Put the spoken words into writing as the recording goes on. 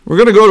We're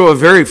going to go to a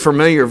very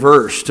familiar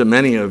verse to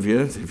many of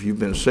you. If you've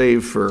been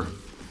saved for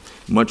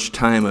much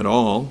time at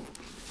all,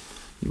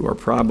 you are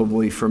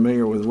probably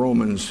familiar with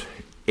Romans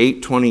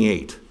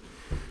 8:28.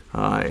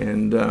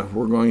 And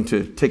we're going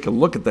to take a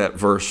look at that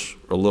verse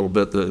a little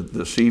bit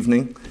this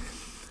evening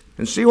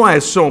and see why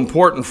it's so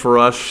important for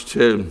us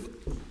to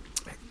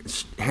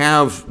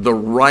have the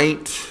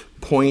right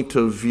point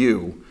of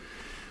view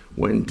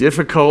when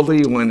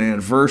difficulty, when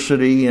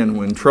adversity, and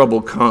when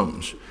trouble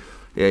comes.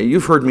 Yeah,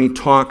 you've heard me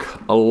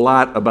talk a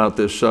lot about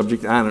this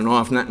subject on and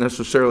off, not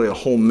necessarily a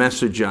whole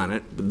message on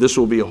it, but this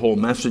will be a whole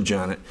message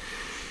on it.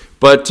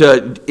 But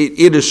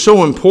it is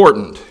so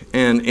important,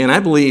 and I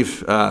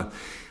believe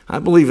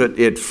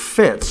it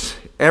fits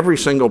every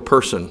single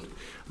person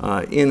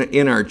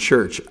in our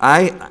church.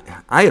 I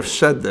have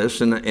said this,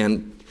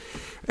 and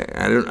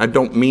I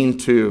don't mean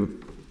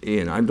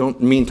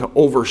to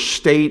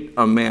overstate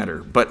a matter,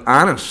 but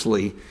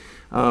honestly,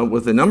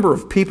 with the number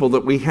of people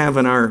that we have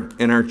in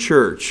our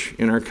church,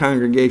 in our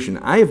congregation,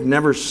 I have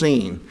never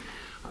seen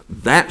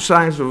that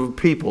size of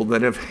people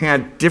that have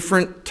had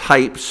different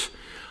types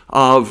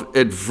of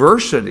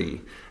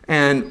adversity.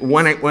 And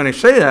when I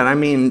say that, I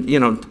mean,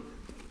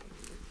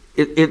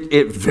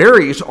 it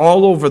varies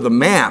all over the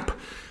map.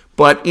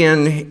 But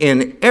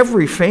in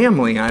every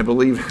family, I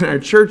believe, in our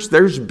church,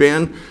 there's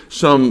been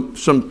some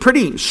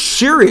pretty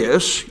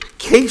serious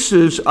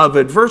cases of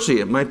adversity.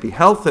 It might be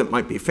health, it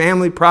might be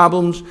family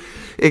problems,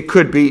 it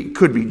could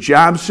be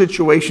job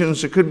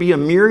situations, it could be a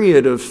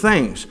myriad of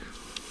things.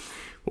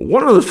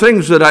 One of the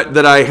things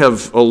that I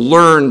have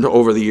learned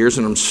over the years,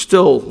 and I'm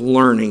still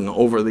learning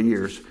over the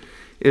years,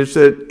 is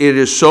that it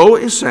is so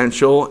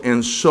essential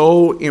and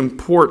so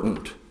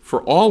important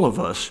for all of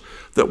us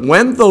that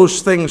when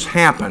those things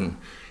happen,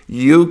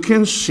 you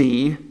can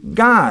see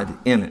God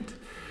in it.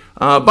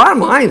 Bottom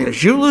line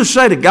is, you lose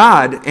sight of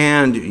God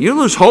and you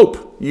lose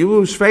hope, you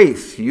lose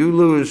faith, you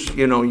lose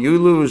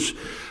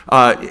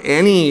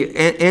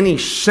any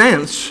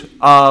sense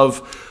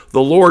of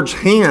the Lord's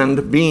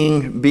hand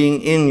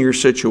being in your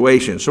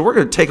situation. So we're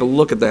going to take a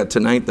look at that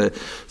tonight.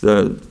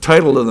 The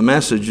title of the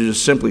message is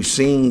simply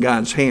 "Seeing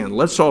God's Hand."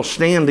 Let's all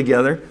stand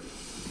together.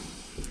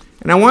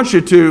 And I want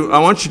you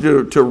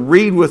to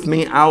read with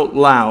me out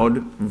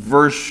loud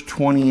verse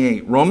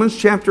 28. Romans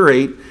chapter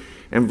 8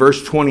 and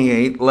verse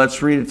 28.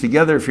 Let's read it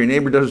together. If your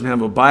neighbor doesn't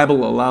have a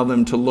Bible, allow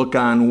them to look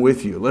on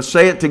with you. Let's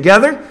say it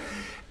together.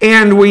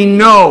 And we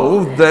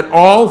know that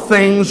all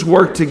things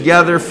work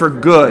together for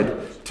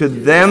good to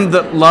them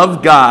that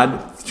love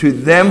God, to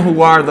them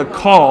who are the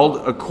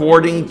called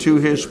according to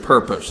his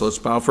purpose. Let's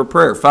bow for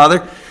prayer.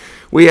 Father,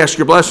 we ask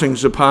your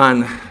blessings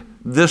upon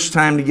this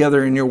time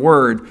together in your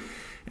word.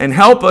 And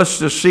help us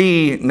to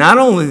see not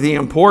only the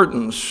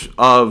importance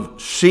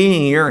of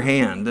seeing your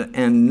hand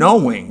and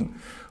knowing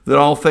that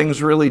all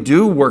things really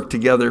do work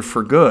together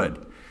for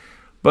good,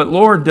 but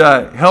Lord,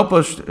 help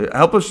us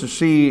to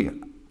see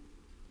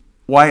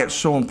why it's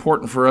so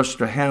important for us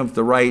to have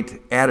the right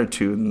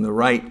attitude and the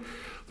right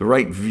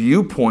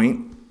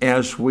viewpoint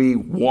as we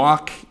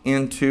walk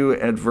into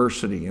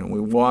adversity and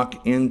we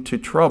walk into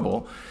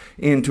trouble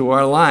into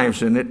our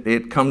lives, and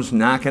it comes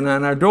knocking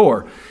on our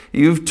door.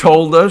 You've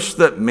told us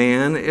that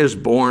man is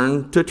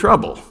born to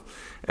trouble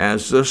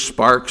as the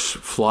sparks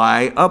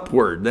fly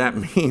upward.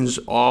 That means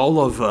all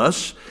of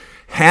us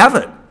have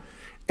it,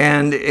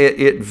 and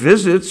it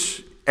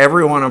visits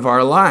every one of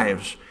our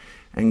lives.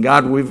 And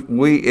God,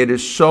 it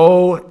is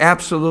so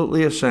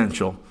absolutely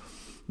essential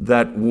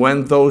that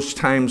when those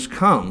times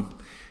come,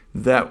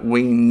 that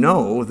we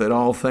know that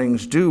all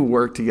things do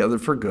work together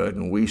for good,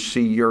 and we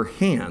see your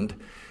hand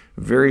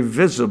very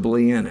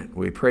visibly in it.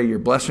 We pray your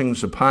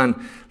blessings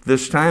upon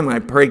this time. I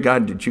pray,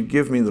 God, that you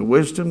give me the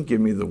wisdom, give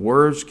me the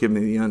words, give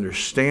me the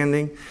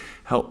understanding.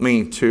 Help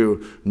me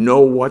to know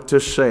what to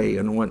say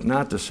and what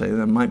not to say.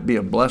 That might be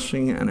a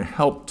blessing and a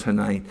help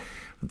tonight.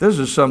 This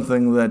is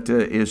something that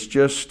is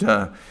just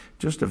a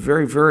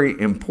very, very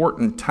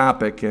important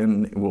topic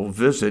and will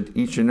visit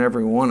each and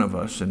every one of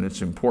us. And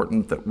it's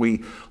important that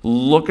we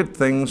look at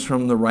things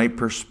from the right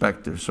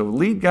perspective. So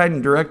lead, guide,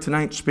 and direct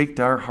tonight. Speak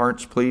to our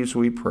hearts, please,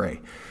 we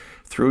pray,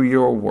 through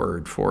your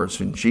word for us.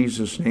 In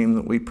Jesus' name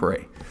that we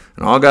pray.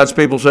 And all God's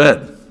people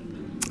said,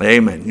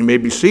 amen. You may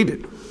be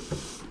seated.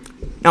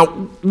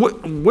 Now,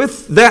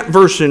 with that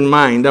verse in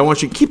mind, I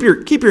want you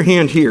to keep your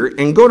hand here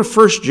and go to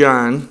 1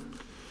 John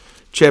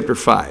chapter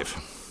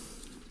 5.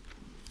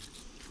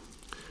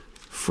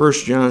 1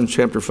 John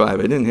chapter 5.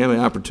 I didn't have an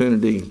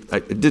opportunity. I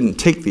didn't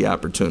take the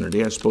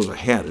opportunity. I suppose I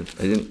had it.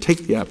 I didn't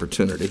take the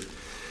opportunity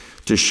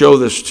to show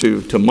this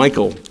to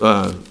Michael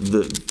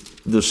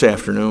this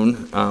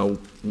afternoon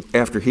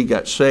after he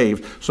got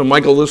saved. So,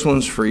 Michael, this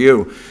one's for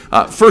you.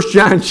 1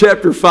 John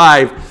chapter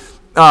 5.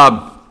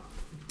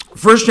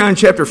 1 John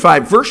chapter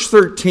 5, verse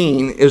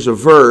 13 is a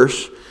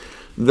verse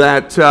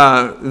that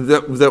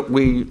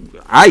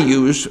I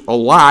use a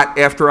lot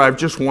after I've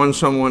just won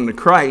someone to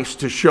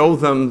Christ, to show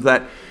them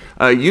that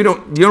You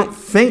don't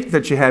think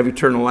that you have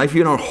eternal life.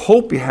 You don't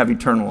hope you have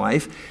eternal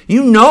life.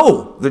 You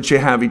know that you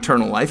have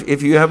eternal life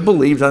if you have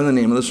believed on the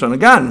name of the Son of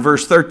God. And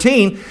verse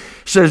 13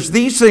 says,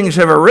 "These things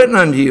have I written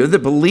unto you that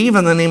believe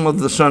on the name of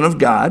the Son of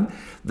God,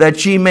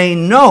 that ye may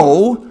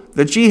know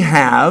that ye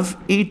have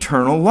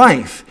eternal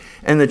life,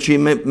 and that ye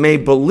may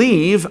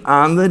believe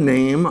on the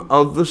name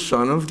of the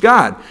Son of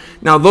God."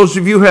 Now, those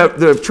of you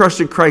that have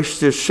trusted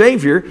Christ as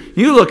Savior,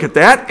 you look at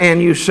that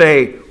and you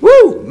say,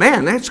 "Woo,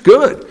 man, that's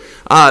good."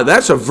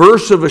 That's a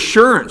verse of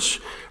assurance.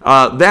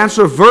 That's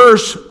a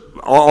verse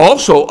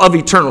also of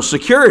eternal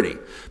security,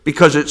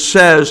 because it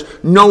says,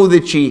 "Know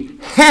that ye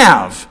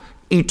have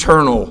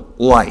eternal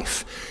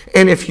life."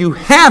 And if you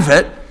have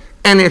it,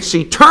 and it's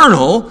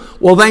eternal,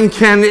 well, then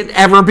can it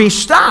ever be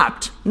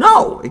stopped?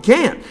 No, it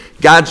can't.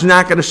 God's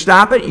not going to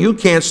stop it. You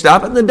can't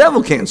stop it. And the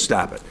devil can't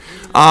stop it.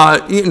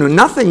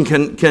 Nothing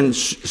can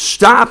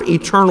stop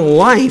eternal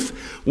life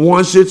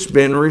once it's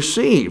been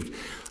received.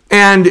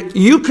 And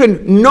you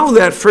can know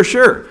that for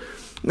sure.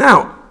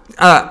 Now,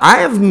 I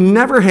have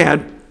never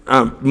had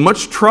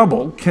much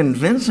trouble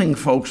convincing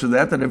folks of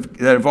that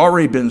have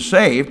already been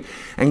saved,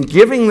 and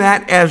giving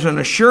that as an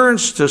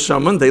assurance to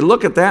someone. They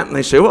look at that and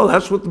they say, "Well,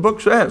 that's what the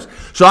book says.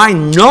 So I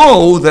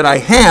know that I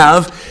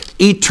have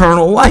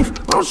eternal life."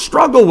 I don't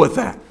struggle with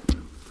that.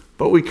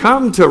 But we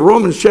come to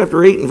Romans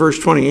chapter 8 and verse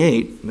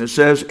 28, and it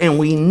says, "And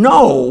we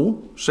know,"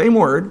 same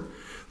word,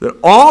 "that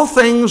all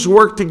things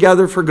work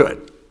together for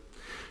good,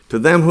 to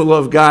them who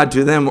love God,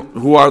 to them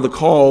who are the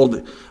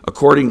called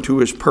according to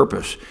his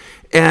purpose."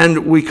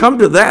 And we come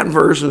to that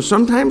verse, and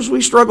sometimes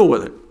we struggle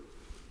with it.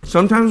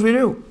 Sometimes we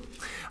do.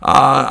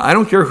 I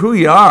don't care who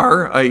you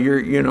are.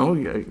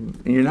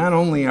 You're not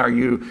only are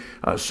you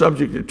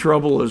subject to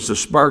trouble as the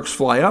sparks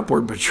fly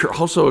upward, but you're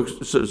also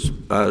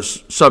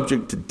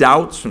subject to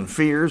doubts and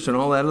fears and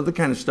all that other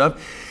kind of stuff.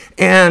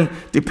 And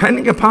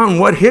depending upon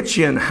what hits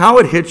you and how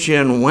it hits you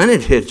and when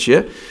it hits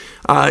you,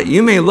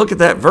 you may look at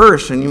that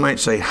verse and you might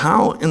say,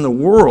 "How in the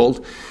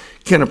world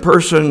can a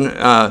person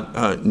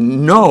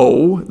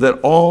know that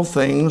all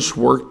things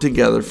work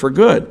together for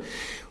good?"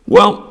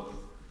 Well,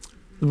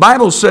 the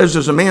Bible says,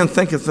 "As a man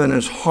thinketh in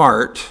his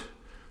heart,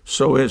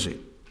 so is he."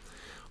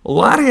 A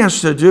lot has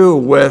to do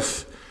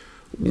with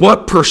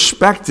what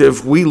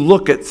perspective we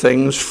look at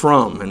things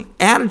from, and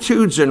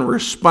attitudes and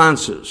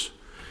responses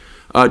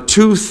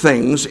to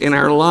things in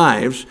our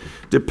lives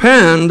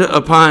depend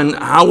upon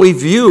how we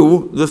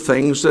view the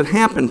things that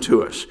happen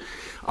to us.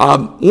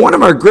 One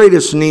of our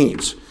greatest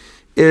needs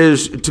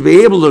is to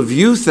be able to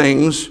view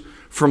things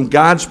from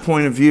God's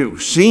point of view,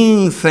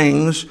 seeing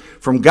things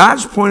from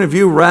God's point of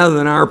view rather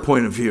than our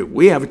point of view.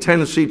 We have a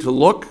tendency to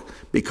look,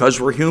 because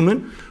we're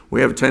human,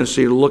 we have a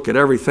tendency to look at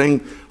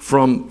everything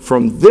from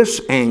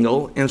this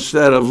angle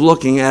instead of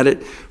looking at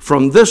it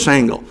from this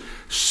angle.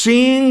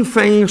 Seeing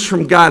things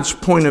from God's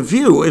point of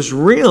view is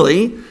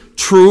really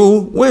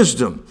true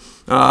wisdom.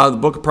 The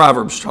book of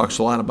Proverbs talks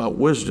a lot about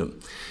wisdom.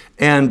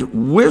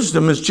 And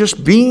wisdom is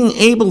just being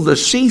able to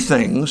see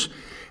things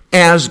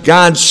as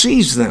God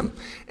sees them.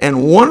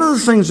 And one of the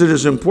things that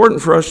is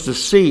important for us to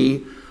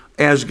see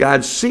as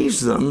God sees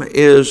them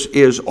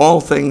is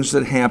all things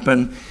that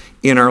happen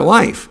in our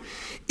life.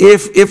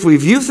 If we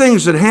view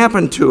things that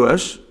happen to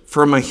us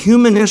from a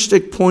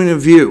humanistic point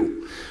of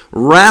view,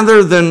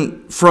 rather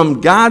than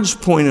from God's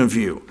point of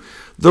view,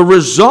 the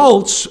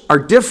results are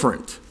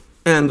different.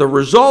 And the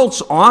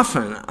results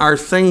often are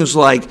things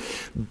like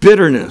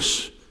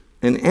bitterness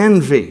and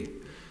envy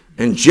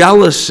and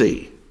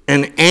jealousy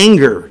and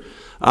anger.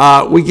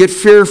 We get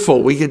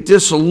fearful. We get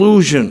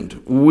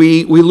disillusioned.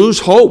 We lose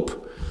hope.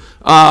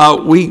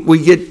 We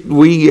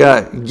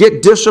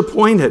get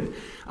disappointed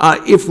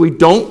if we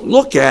don't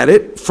look at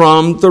it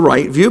from the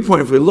right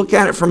viewpoint. If we look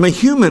at it from a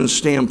human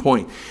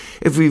standpoint,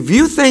 if we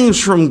view things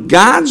from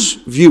God's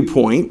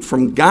viewpoint,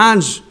 from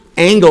God's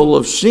angle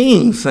of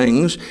seeing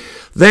things,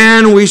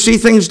 then we see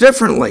things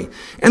differently.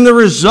 And the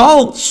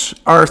results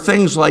are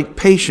things like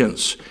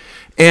patience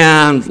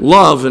and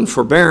love and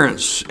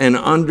forbearance and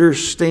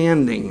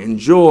understanding and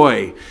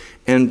joy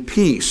and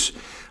peace.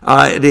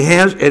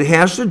 It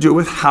has to do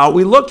with how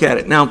we look at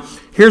it. Now,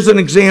 here's an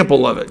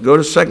example of it. Go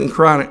to 2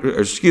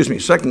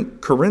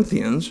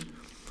 Corinthians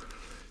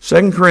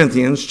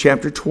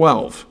chapter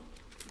 12.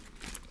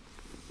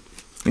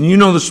 And you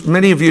know this,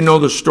 many of you know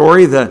the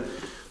story that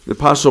the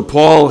Apostle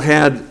Paul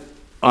had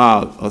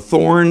a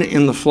thorn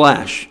in the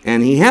flesh.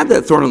 And he had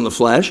that thorn in the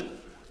flesh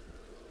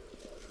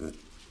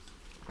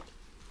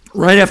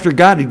right after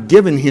God had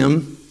given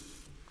him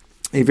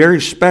a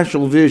very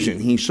special vision.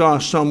 He saw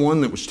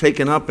someone that was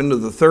taken up into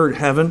the third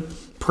heaven.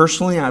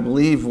 Personally, I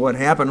believe what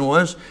happened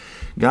was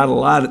God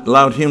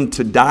allowed him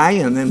to die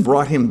and then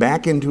brought him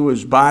back into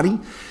his body.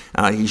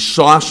 He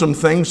saw some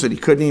things that he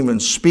couldn't even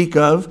speak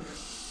of.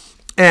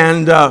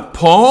 And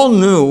Paul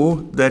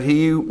knew that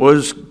he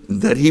was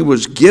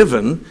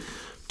given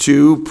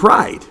to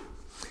pride.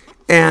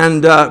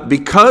 And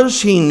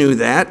because he knew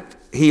that,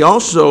 he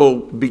also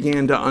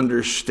began to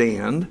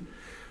understand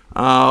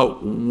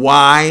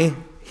why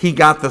he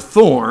got the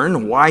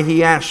thorn, why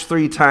he asked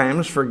 3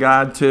 times for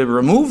God to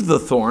remove the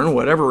thorn,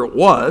 whatever it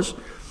was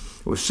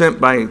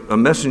sent by a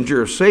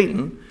messenger of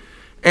Satan.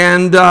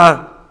 And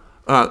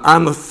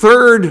on the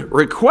third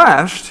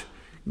request,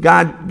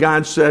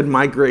 God said,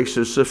 my grace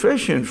is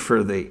sufficient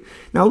for thee.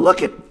 Now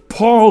look at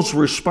Paul's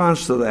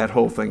response to that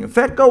whole thing. In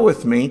fact, go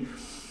with me.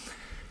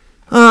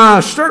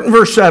 Start in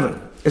verse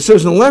 7. It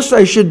says, unless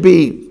I should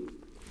be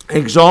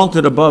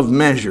exalted above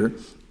measure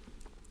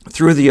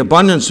through the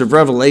abundance of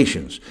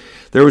revelations,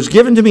 there was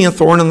given to me a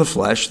thorn in the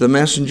flesh, the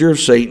messenger of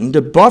Satan,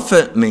 to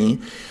buffet me,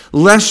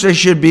 lest I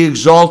should be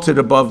exalted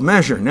above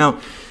measure. Now,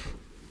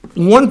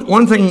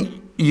 one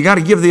thing you got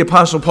to give the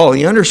Apostle Paul,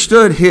 he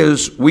understood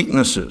his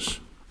weaknesses.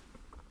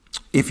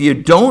 If you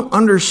don't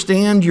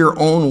understand your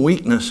own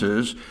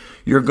weaknesses,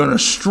 you're going to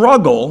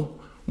struggle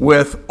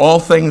with all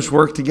things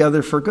work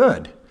together for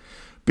good.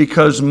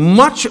 Because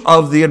much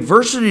of the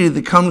adversity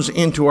that comes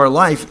into our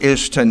life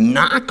is to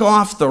knock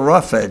off the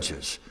rough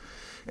edges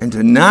and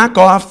to knock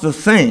off the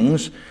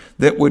things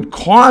that would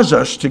cause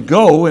us to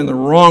go in the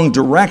wrong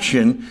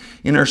direction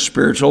in our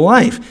spiritual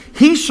life.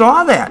 He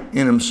saw that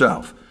in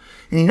himself.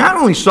 And he not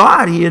only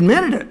saw it, he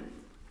admitted it.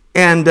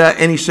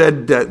 And he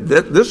said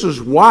that this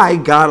is why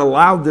God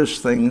allowed this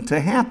thing to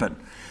happen,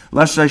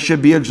 lest I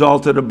should be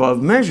exalted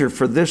above measure.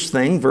 For this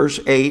thing, verse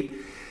 8,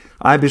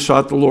 I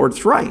besought the Lord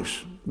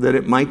thrice, that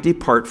it might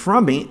depart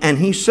from me. And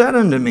he said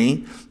unto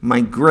me, my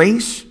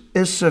grace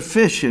is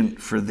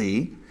sufficient for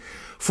thee,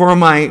 for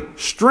my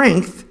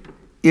strength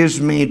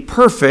is made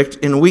perfect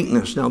in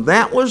weakness. Now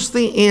that was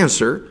the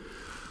answer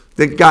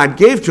that God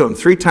gave to him.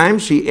 3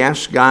 times he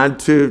asked God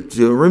to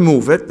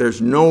remove it.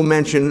 There's no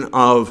mention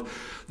of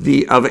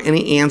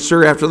any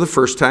answer after the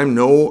first time,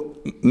 no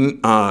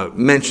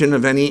mention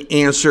of any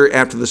answer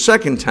after the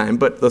second time.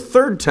 But the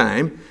third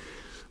time,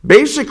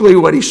 basically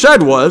what he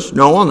said was,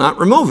 no, I'll not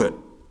remove it.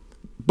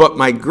 But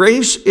my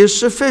grace is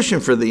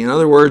sufficient for thee. In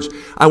other words,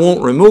 I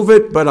won't remove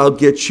it, but I'll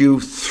get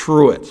you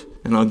through it.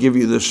 And I'll give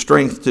you the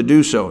strength to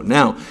do so.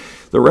 Now,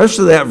 the rest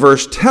of that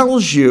verse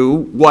tells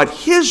you what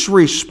his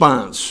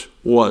response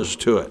was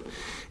to it.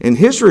 And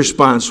his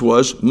response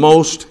was,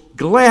 most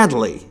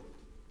gladly,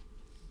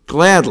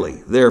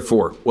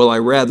 therefore, will I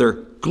rather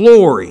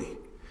glory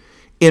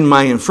in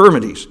my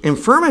infirmities.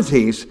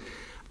 Infirmities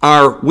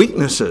are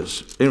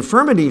weaknesses.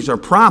 Infirmities are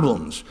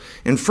problems.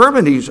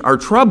 Infirmities are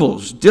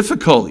troubles,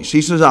 difficulties.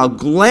 He says, I'll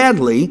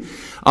glory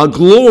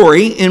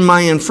in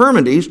my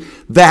infirmities,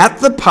 that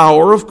the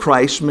power of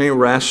Christ may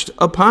rest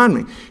upon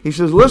me. He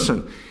says,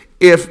 listen,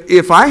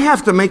 if I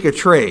have to make a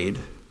trade,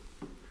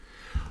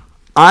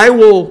 I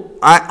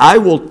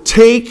will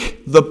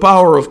take the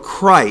power of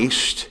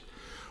Christ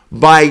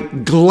by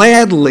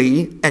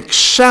gladly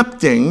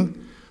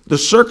accepting the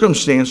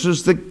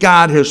circumstances that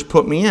God has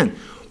put me in.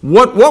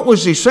 What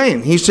was he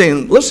saying? He's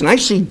saying, listen, I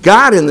see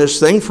God in this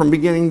thing from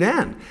beginning to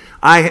end.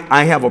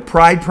 I have a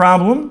pride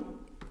problem.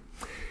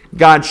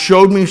 God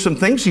showed me some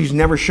things he's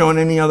never shown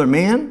any other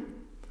man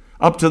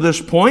up to this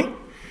point.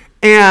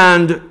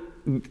 And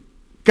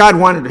God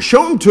wanted to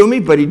show them to me,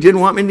 but he didn't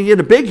want me to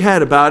get a big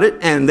head about it.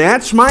 And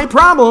that's my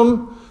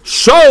problem.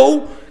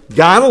 So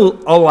God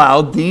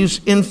allowed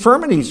these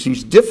infirmities,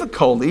 these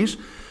difficulties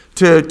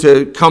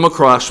to come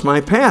across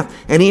my path.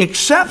 And he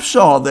accepts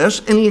all this,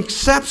 and he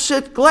accepts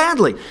it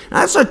gladly.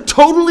 Now, that's a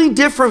totally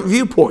different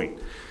viewpoint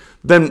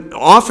than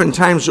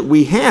oftentimes that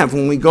we have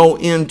when we go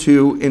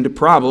into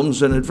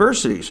problems and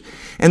adversities.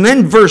 And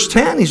then verse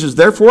 10, he says,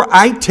 therefore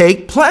I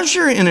take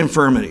pleasure in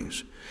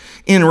infirmities,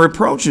 in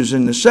reproaches,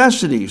 in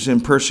necessities,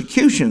 in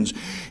persecutions,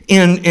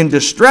 in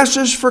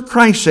distresses for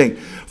Christ's sake.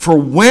 For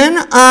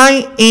when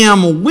I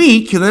am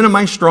weak, then am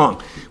I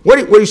strong.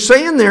 What he's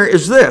saying there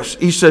is this.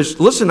 He says,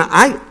 listen,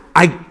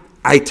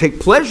 I take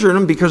pleasure in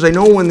them because I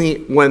know when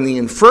the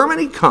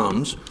infirmity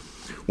comes,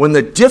 when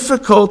the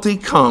difficulty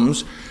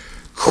comes,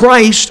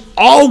 Christ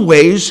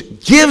always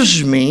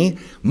gives me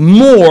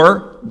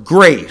more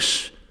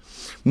grace,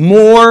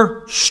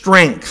 more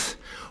strength,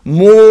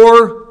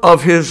 more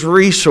of his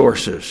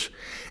resources.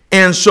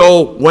 And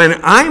so when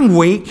I'm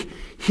weak,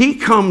 he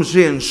comes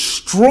in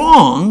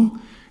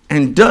strong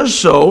and does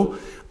so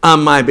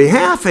on my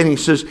behalf. And he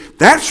says,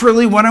 that's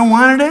really what I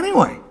wanted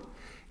anyway.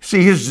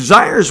 See, his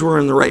desires were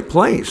in the right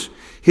place.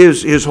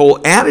 His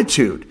whole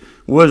attitude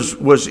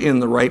was in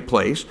the right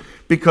place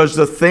because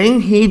the thing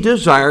he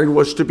desired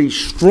was to be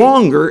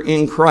stronger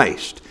in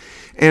Christ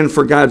and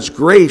for God's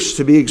grace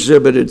to be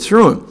exhibited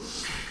through him.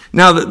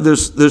 Now,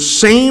 the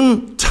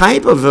same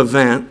type of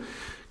event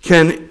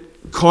can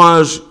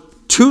cause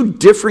 2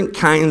 different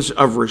kinds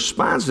of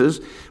responses,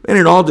 and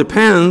it all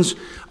depends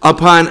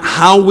upon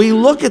how we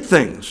look at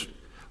things.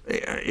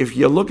 If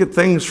you look at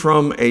things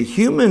from a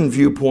human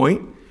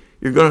viewpoint,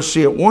 you're going to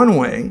see it one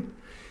way.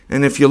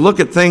 And if you look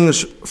at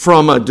things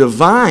from a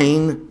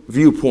divine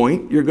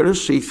viewpoint, you're going to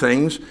see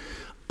things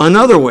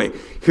another way.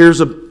 Here's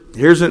a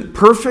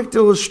perfect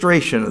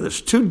illustration of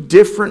this. 2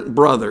 different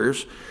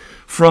brothers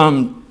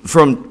from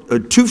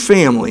 2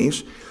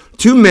 families,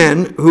 2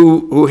 men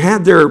who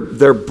had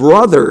their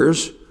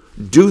brothers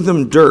do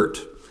them dirt,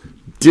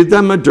 did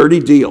them a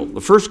dirty deal.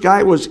 The first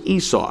guy was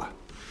Esau.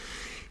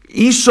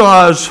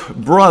 Esau's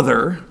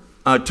brother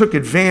took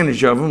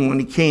advantage of him when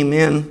he came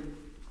in.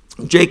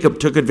 Jacob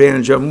took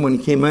advantage of him when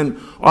he came in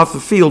off the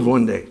field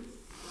one day.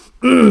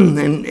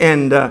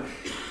 and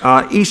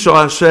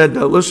Esau said,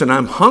 listen,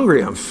 I'm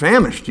hungry, I'm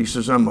famished. He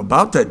says, I'm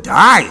about to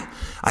die.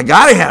 I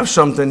got to have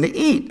something to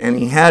eat. And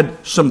he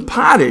had some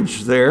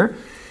pottage there.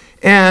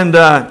 And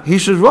he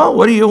says, well,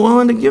 what are you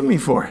willing to give me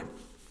for it?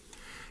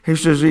 He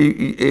says,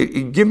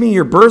 give me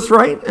your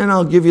birthright and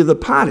I'll give you the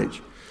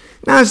pottage.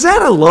 Now, is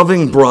that a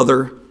loving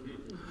brother?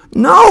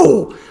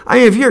 No.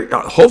 If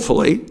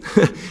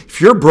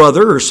your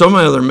brother or some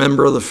other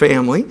member of the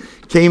family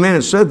came in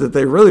and said that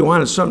they really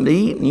wanted something to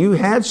eat and you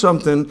had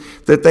something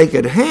that they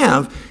could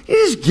have, you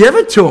just give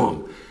it to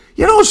them.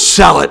 You don't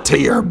sell it to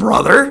your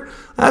brother.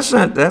 That's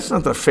not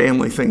the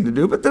family thing to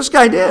do, but this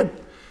guy did.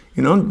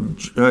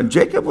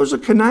 Jacob was a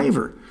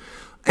conniver.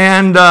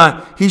 And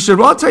he said,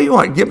 well, I'll tell you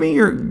what, give me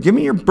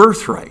your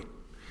birthright.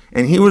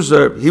 And he was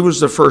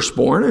the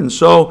firstborn, and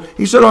so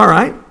he said, all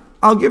right,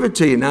 I'll give it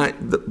to you. Now,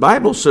 the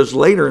Bible says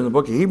later in the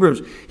book of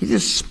Hebrews, he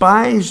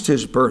despised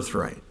his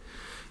birthright.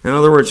 In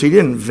other words, he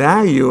didn't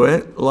value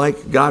it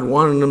like God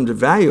wanted him to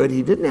value it.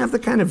 He didn't have the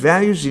kind of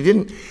values, he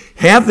didn't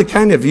have the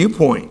kind of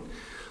viewpoint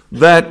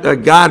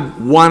that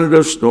God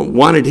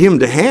wanted him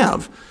to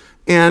have.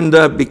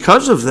 And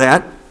because of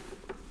that,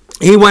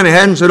 he went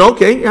ahead and said,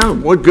 okay,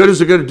 what good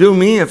is it going to do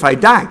me if I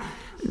die?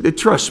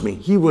 Trust me,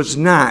 he was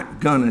not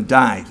going to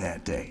die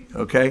that day,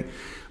 okay?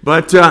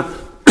 But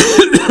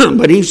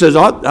but he says,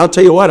 I'll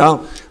tell you what,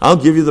 I'll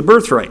give you the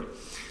birthright.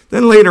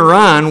 Then later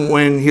on,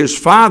 when his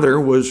father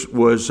was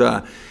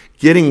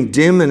getting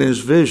dim in his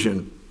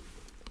vision,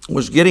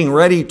 was getting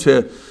ready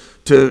to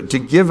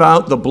give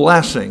out the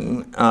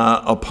blessing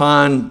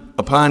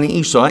upon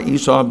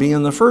Esau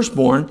being the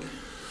firstborn,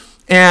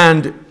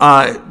 and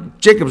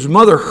Jacob's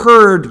mother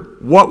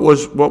heard what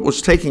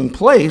was taking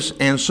place,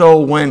 and so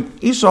when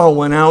Esau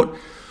went out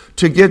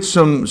to get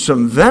some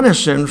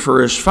venison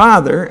for his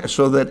father,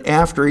 so that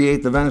after he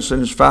ate the venison,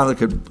 his father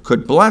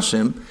could bless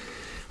him,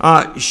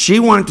 she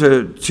went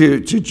to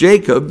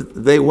Jacob.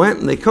 They went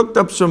and they cooked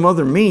up some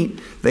other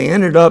meat. They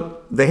had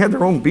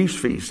their own beef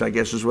feast, I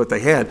guess is what they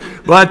had.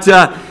 But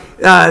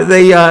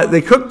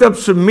they cooked up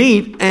some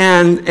meat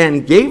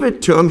and gave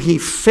it to him. He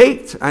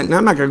faked, and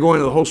I'm not going to go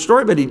into the whole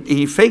story, but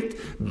he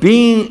faked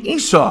being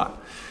Esau.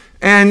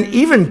 And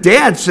even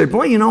Dad said,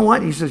 boy, you know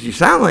what? He says, you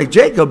sound like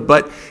Jacob,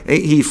 but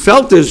he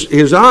felt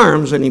his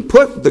arms and he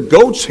put the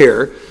goat's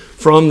hair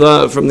from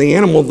the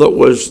animal that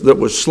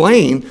was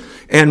slain.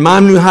 And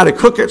Mom knew how to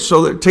cook it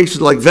so that it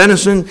tasted like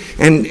venison.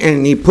 And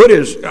he put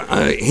his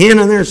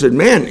hand on there and said,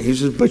 man, he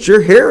says, but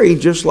you're hairy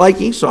just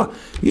like Esau.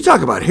 You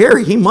talk about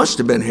hairy, he must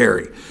have been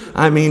hairy.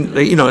 I mean,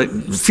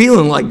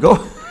 feeling like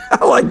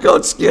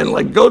goat skin,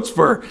 like goat's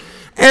fur.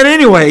 And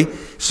anyway,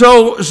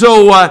 so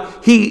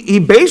he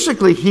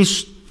basically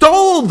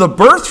stole the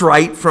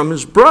birthright from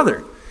his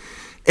brother.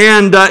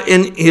 And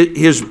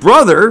his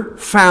brother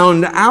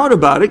found out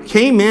about it,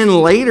 came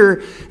in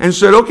later and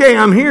said, okay,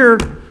 I'm here.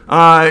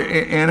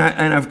 And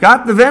I've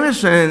got the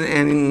venison.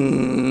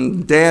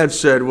 And Dad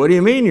said, what do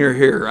you mean you're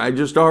here? I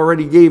just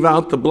already gave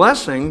out the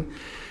blessing,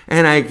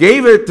 and I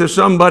gave it to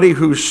somebody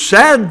who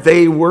said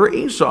they were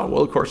Esau.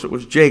 Well, of course, it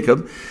was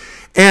Jacob.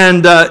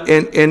 And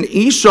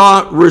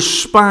Esau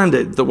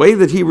responded. The way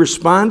that he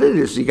responded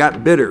is he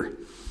got bitter.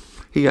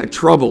 He got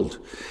troubled.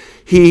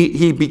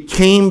 He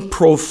became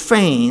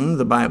profane,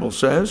 the Bible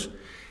says.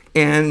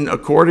 And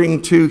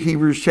according to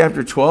Hebrews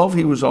chapter 12,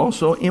 he was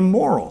also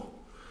immoral.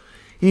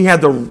 He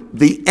had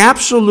the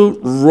absolute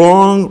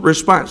wrong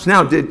response.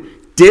 Now,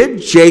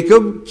 did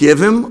Jacob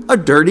give him a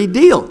dirty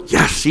deal?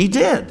 Yes, he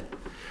did.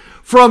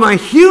 From a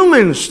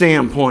human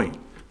standpoint,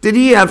 did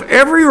he have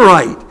every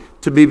right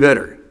to be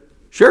bitter?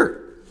 Sure.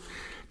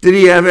 Did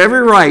he have every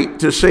right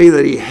to say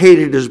that he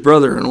hated his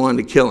brother and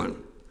wanted to kill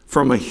him?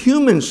 From a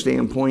human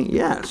standpoint,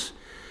 yes.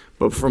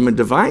 But from a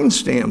divine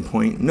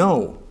standpoint,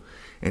 no.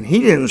 And he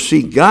didn't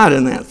see God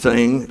in that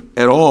thing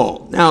at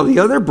all. Now, the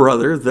other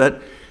brother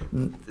that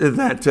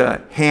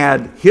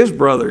had his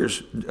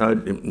brothers,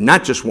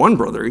 not just one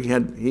brother, he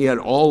had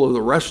all of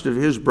the rest of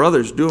his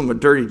brothers do him a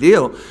dirty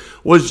deal,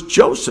 was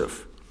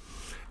Joseph.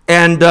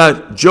 And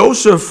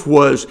Joseph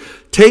was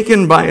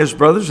taken by his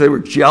brothers. They were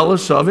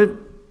jealous of it.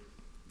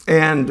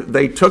 And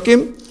they took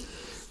him.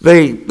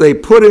 They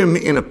put him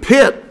in a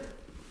pit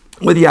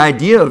with the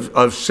idea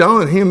of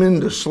selling him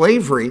into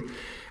slavery.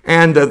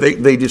 And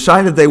they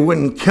decided they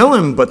wouldn't kill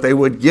him, but they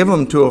would give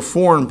him to a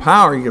foreign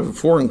power, a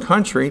foreign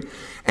country,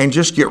 and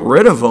just get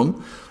rid of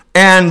him.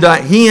 And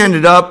he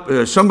ended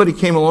up, somebody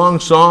came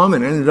along, saw him,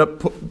 and ended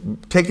up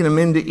taking him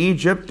into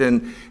Egypt,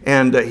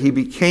 and he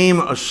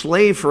became a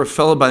slave for a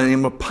fellow by the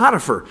name of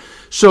Potiphar.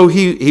 So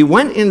he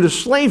went into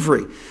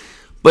slavery.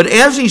 But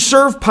as he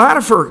served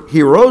Potiphar,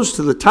 he rose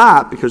to the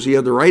top because he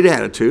had the right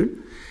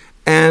attitude.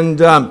 And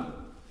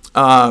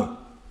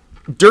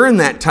during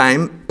that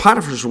time,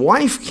 Potiphar's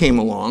wife came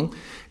along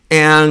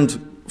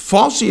and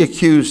falsely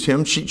accused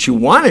him. She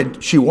wanted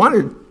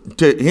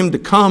him to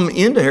come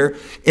into her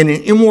in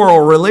an immoral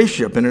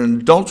relationship, in an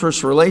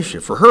adulterous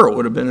relationship. For her, it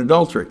would have been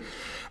adultery.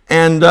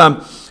 And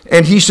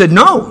he said,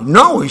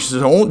 no. He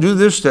says, I won't do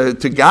this to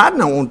God,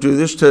 and I won't do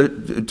this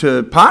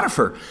to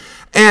Potiphar.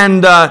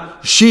 And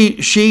she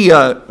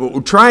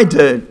tried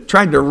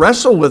to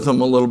wrestle with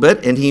him a little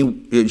bit,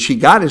 and she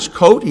got his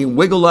coat. He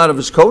wiggled out of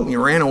his coat, and he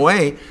ran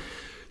away.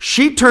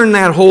 She turned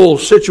that whole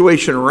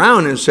situation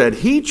around and said,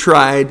 he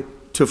tried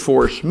to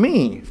force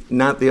me,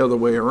 not the other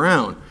way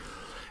around.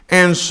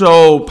 And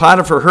so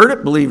Potiphar heard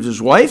it, believed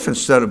his wife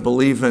instead of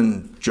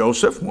believing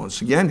Joseph.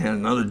 Once again, had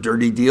another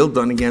dirty deal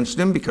done against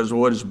him because of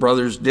what his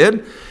brothers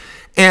did,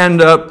 and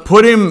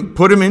put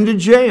him into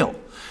jail.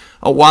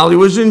 While he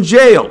was in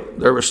jail,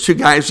 there was two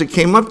guys that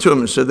came up to him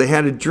and said they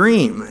had a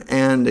dream.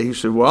 And he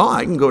said, well,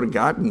 I can go to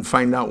God and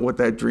find out what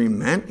that dream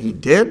meant. He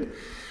did.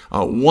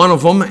 One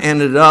of them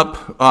ended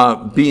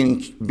up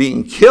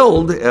being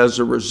killed as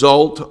a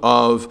result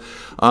of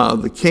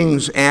the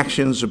king's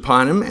actions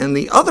upon him, and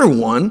the other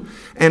one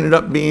ended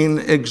up being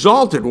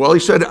exalted. Well, he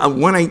said,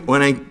 when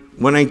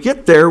I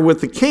get there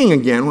with the king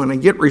again, when I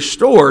get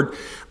restored,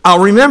 I'll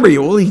remember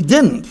you. Well, he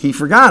didn't. He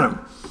forgot him.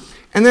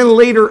 And then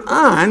later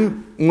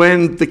on,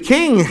 when the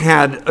king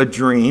had a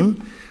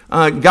dream,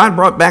 God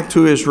brought back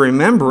to his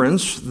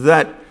remembrance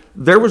that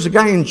there was a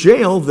guy in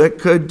jail that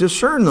could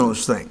discern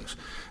those things.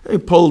 He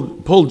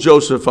pulled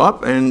Joseph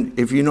up, and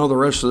if you know the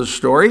rest of the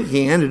story,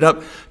 he ended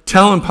up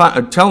telling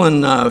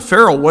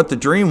Pharaoh what the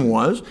dream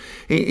was.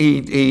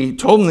 He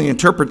told him the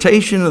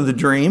interpretation of the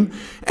dream,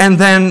 and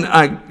then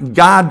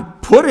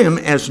God put him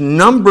as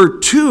number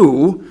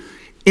 2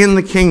 in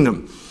the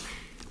kingdom.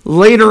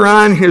 Later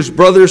on, his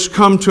brothers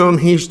come to him.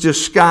 He's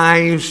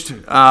disguised.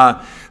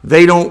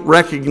 They don't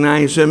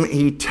recognize him.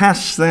 He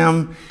tests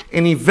them,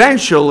 and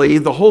eventually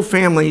the whole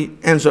family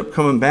ends up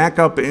coming back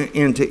up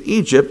into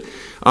Egypt.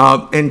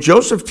 And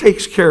Joseph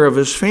takes care of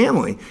his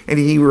family, and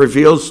he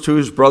reveals to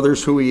his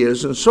brothers who he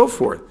is and so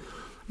forth.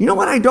 You know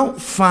what I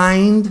don't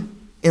find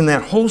in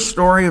that whole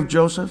story of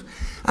Joseph?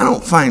 I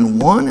don't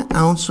find 1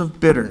 ounce of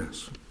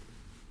bitterness.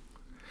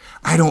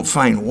 I don't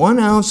find 1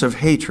 ounce of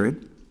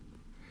hatred.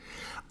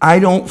 I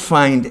don't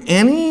find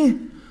any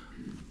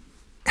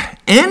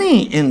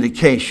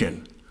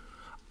indication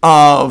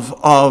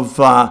of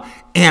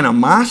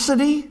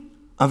animosity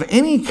of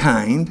any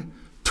kind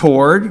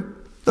toward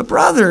the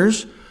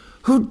brothers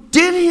who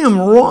did him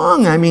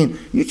wrong. I mean,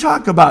 you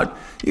talk about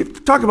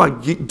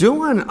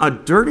doing a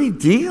dirty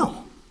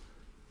deal.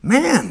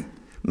 Man,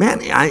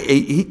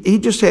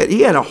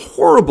 he had a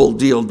horrible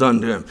deal done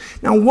to him.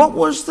 Now, what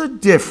was the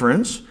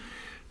difference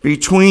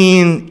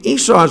between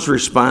Esau's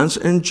response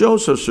and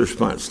Joseph's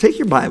response? Take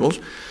your Bibles,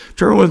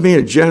 turn with me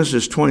to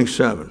Genesis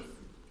 27.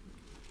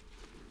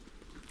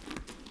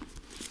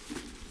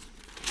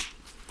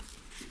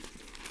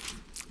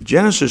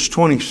 Genesis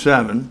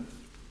 27.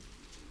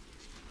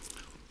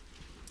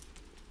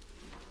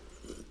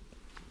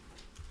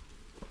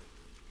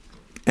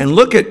 And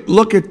look at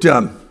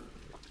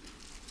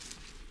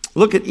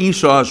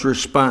Esau's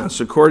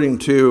response according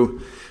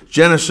to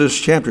Genesis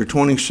chapter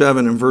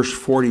 27 and verse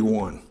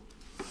 41.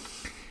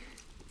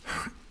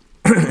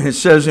 It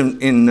says in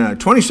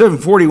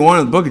 27:41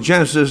 of the book of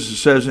Genesis, it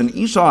says, and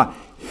Esau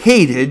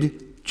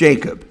hated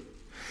Jacob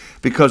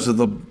because of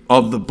the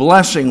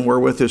blessing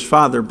wherewith his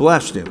father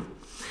blessed him.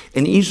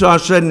 And Esau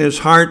said in his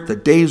heart, the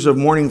days of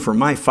mourning for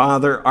my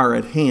father are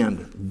at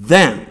hand.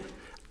 Then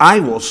I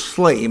will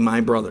slay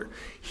my brother.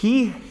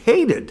 He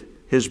hated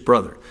his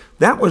brother.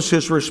 That was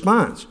his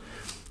response.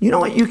 You know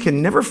what? You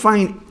can never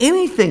find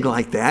anything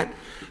like that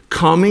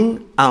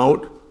coming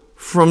out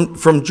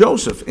from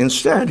Joseph.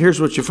 Instead,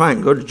 here's what you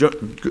find. Go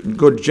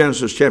to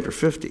Genesis chapter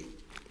 50.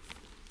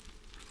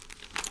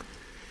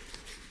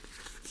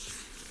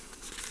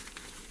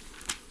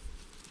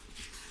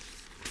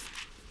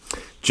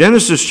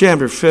 Genesis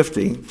chapter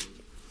 50.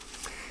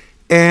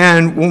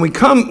 And when we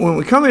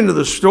come into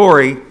the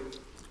story,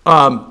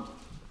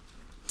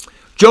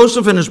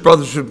 Joseph and his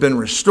brothers have been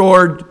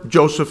restored.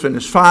 Joseph and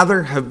his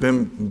father have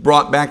been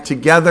brought back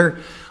together.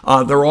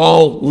 They're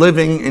all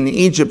living in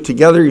Egypt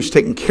together. He's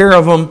taking care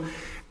of them.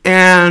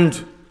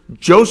 And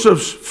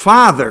Joseph's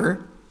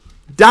father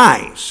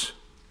dies.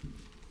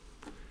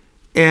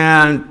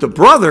 And the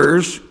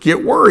brothers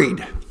get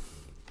worried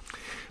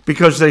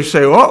because they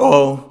say,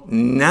 uh-oh,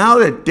 now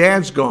that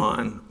Dad's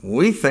gone,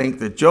 we think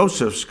that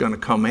Joseph's going to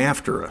come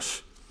after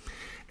us.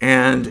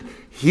 And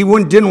he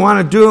didn't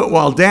want to do it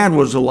while Dad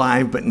was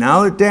alive, but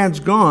now that Dad's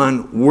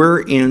gone,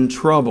 we're in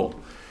trouble.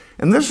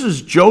 And this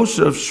is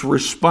Joseph's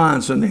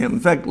response unto him. In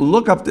fact,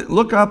 look up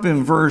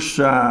in verse.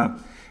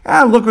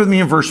 Look with me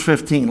in verse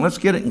 15. Let's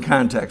get it in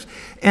context.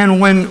 And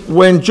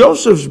when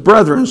Joseph's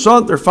brethren saw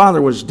that their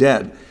father was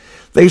dead,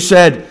 they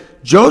said,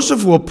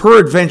 Joseph will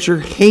peradventure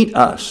hate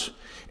us,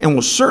 and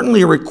will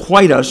certainly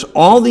requite us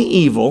all the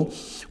evil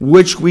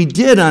which we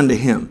did unto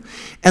him.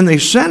 And they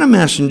sent a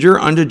messenger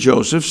unto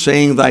Joseph,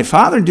 saying, Thy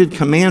father did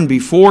command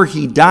before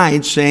he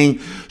died, saying,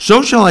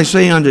 So shall I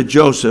say unto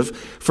Joseph,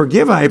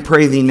 Forgive, I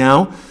pray thee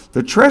now,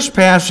 the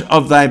trespass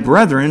of thy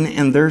brethren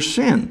and their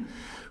sin.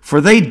 for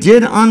they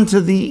did unto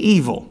thee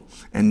evil.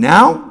 And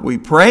now we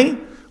pray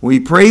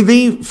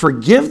thee,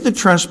 forgive the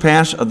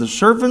trespass of the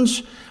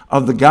servants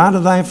of the God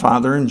of thy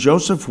father. And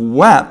Joseph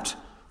wept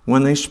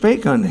when they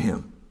spake unto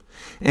him.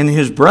 And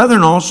his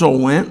brethren also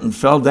went and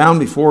fell down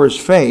before his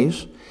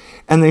face.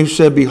 And they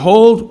said,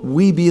 Behold,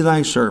 we be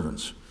thy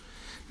servants.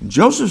 And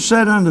Joseph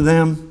said unto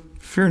them,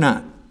 Fear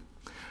not,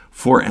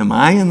 for am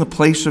I in the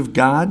place of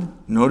God?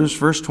 Notice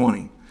verse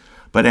 20.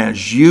 But as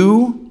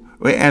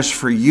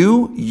for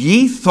you,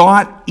 ye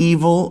thought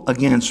evil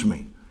against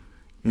me.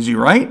 Is he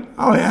right?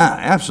 Oh yeah,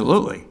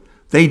 absolutely.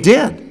 They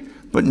did.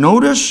 But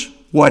notice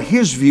what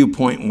his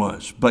viewpoint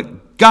was.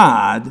 But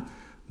God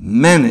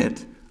meant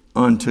it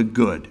unto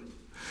good,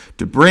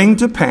 to bring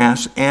to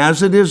pass,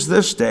 as it is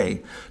this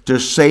day, to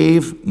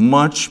save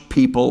much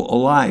people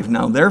alive.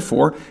 Now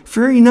therefore,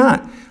 fear ye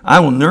not. I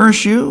will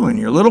nourish you and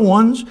your little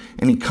ones.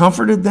 And he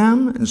comforted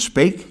them and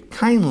spake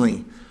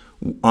kindly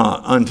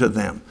unto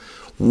them.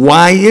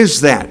 Why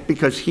is that?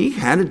 Because he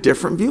had a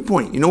different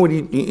viewpoint. You know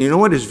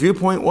what his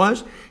viewpoint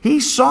was? He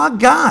saw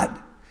God.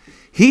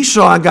 He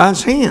saw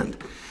God's hand.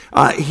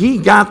 He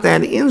got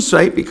that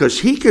insight because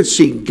he could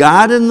see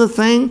God in the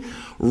thing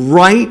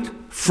right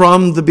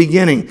from the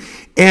beginning.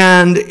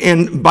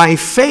 And by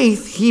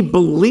faith, he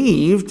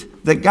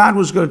believed that God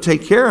was going to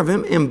take care of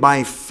him. And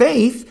by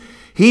faith,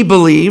 he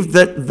believed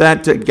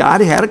that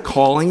God had a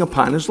calling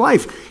upon his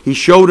life. He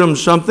showed him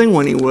something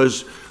when he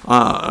was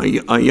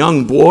a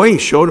young boy. He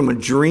showed him a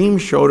dream,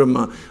 showed him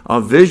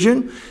a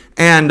vision,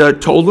 and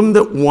told him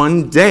that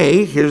one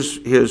day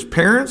his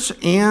parents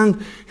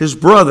and his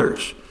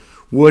brothers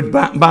would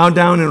bow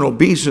down in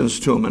obeisance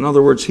to him. In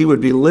other words, he would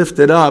be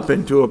lifted up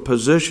into a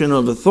position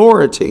of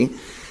authority,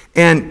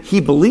 and he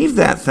believed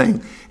that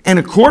thing. And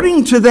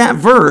according to that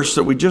verse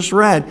that we just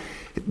read,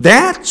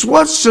 that's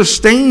what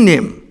sustained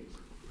him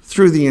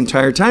through the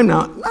entire time.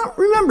 Now,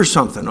 remember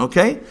something,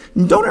 okay?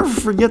 Don't ever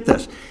forget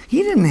this.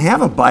 He didn't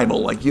have a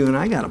Bible like you and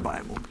I got a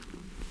Bible.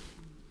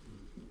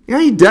 Yeah,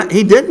 he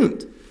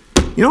didn't.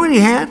 You know what he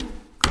had?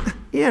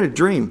 He had a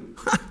dream.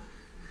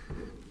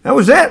 That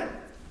was it.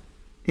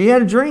 He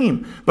had a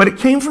dream. But it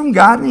came from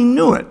God and he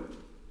knew it.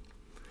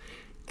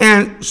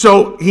 And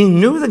so he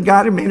knew that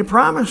God had made a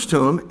promise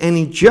to him, and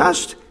he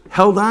just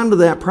held on to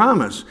that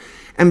promise.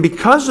 And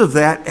because of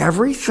that,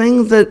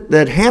 everything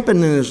that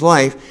happened in his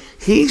life,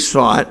 he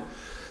saw it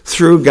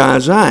through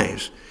God's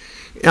eyes.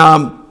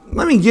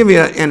 Let me give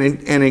you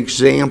an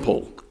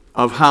example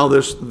of how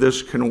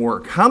this can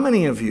work. How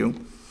many of you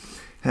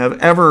have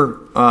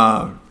ever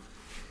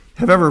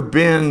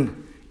been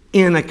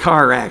in a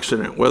car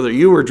accident, whether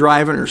you were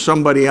driving or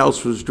somebody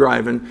else was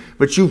driving,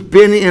 but you've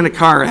been in a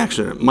car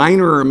accident,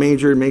 minor or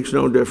major, it makes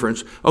no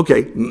difference.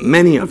 Okay,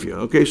 many of you.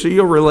 Okay, so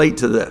you'll relate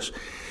to this.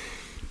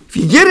 If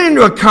you get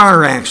into a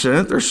car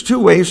accident, there's two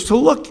ways to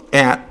look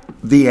at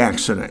the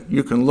accident.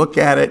 You can look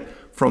at it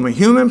from a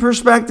human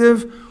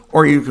perspective,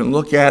 or you can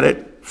look at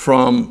it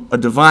from a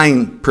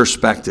divine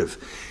perspective.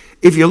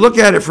 If you look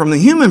at it from the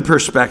human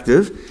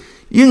perspective,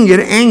 you can get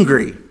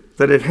angry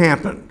that it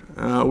happened.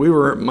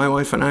 My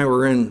wife and I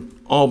were in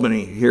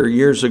Albany here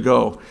years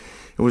ago.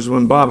 It was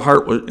when Bob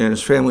Hart and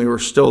his family were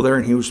still there,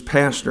 and he was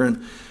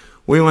pastoring.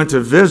 We went to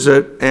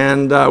visit,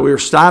 and we were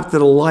stopped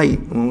at a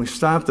light. When we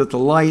stopped at the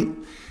light,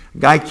 a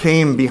guy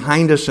came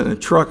behind us in a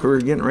truck. We were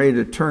getting ready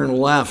to turn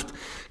left.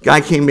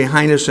 Guy came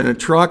behind us in a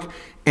truck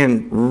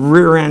and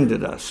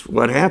rear-ended us.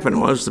 What happened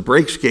was the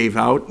brakes gave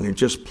out, and it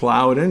just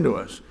plowed into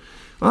us.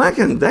 Well, that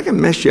can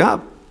mess you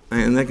up,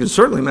 and that can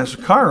certainly mess a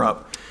car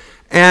up.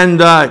 And,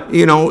 the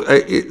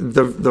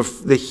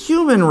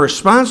human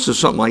response to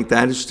something like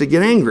that is to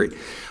get angry.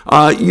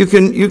 You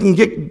can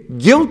get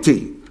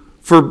guilty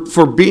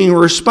for being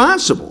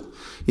responsible.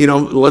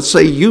 Let's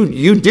say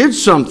you did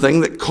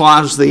something that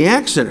caused the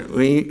accident. I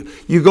mean,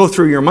 you go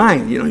through your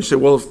mind, you say,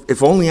 well,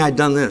 if only I'd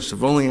done this,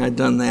 if only I'd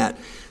done that.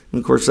 And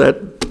of course,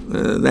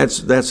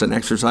 that's an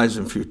exercise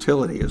in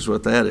futility is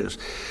what that is.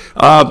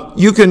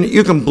 You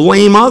can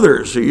blame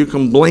others, or you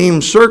can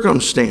blame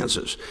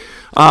circumstances.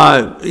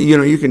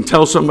 You can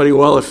tell somebody,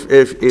 well,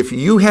 if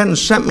you hadn't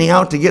sent me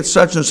out to get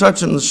such and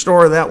such in the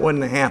store, that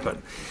wouldn't have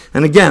happened.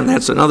 And again,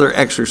 that's another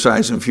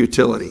exercise in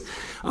futility.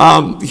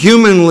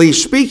 Humanly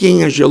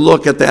speaking, as you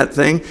look at that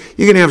thing,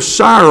 you can have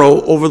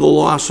sorrow over the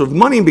loss of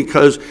money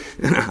because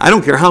I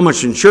don't care how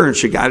much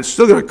insurance you got, it's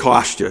still going to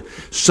cost you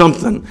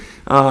something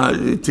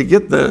to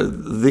get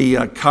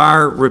the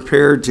car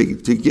repaired, to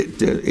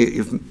get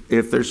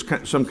if there's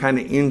some kind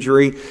of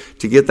injury,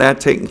 to get that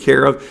taken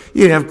care of.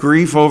 You can have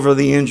grief over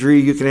the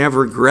injury. You can have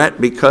regret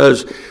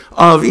because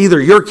of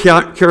either your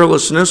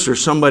carelessness or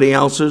somebody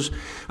else's.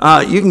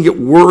 You can get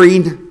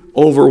worried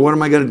over what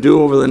am I going to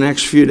do over the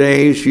next few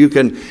days. You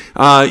can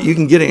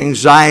get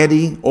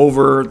anxiety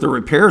over the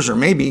repairs, or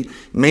maybe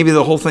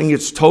the whole thing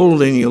gets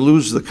totaled and you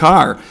lose the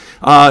car.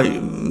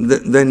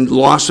 Then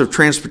loss of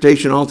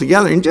transportation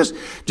altogether, and just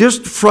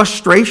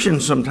frustration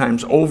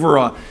sometimes over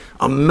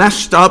a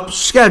messed up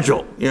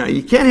schedule.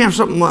 You can't have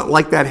something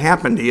like that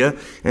happen to you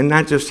and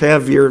not just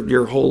have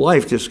your whole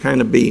life just kind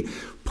of be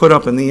put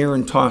up in the air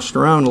and tossed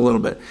around a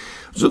little bit.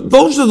 So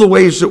those are the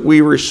ways that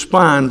we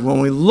respond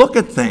when we look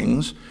at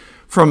things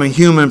from a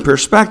human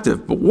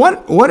perspective. But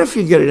what if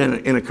you get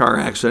it in a car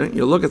accident?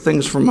 You look at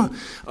things from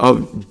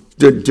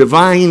the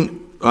divine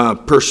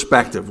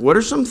perspective. What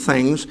are some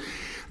things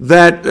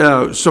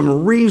that,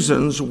 some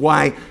reasons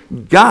why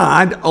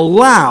God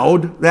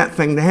allowed that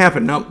thing to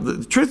happen? Now,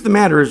 the truth of the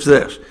matter is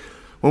this.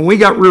 When we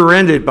got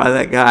rear-ended by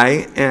that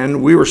guy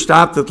and we were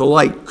stopped at the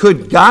light,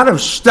 could God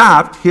have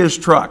stopped his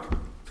truck?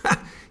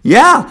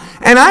 Yeah.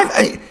 And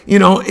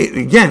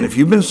again, if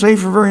you've been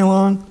saved for very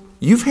long,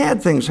 you've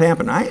had things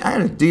happen. I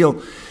had a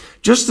deal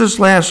just this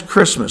last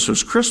Christmas. It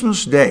was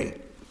Christmas Day.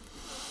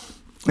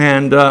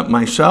 And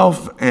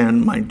myself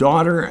and my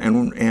daughter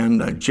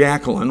and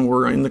Jacqueline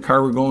were in the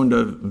car. We're going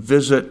to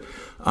visit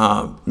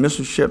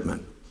Mrs.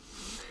 Shipman.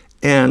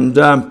 And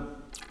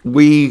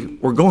we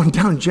were going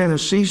down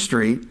Genesee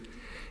Street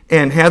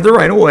and had the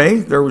right of way.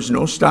 There was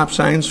no stop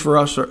signs for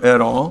us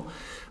at all.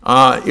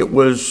 It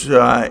was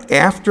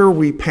after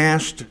we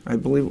passed, I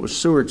believe it was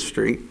Seward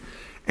Street,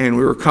 and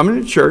we were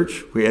coming to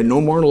church. We had no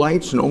more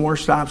lights, no more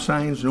stop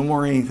signs, no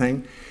more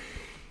anything.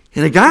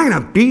 And a guy in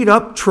a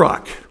beat-up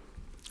truck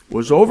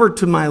was over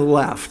to my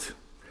left,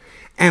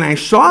 and I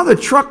saw the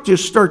truck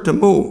just start to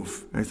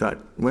move. I thought,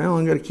 well,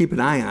 I'm going to keep an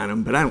eye on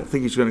him, but I don't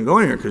think he's going to go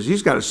anywhere because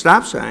he's got a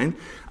stop sign.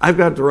 I've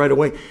got the right of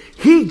way.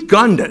 He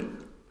gunned it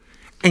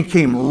and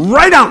came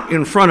right out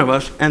in front of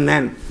us and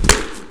then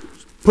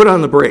put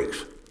on the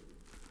brakes.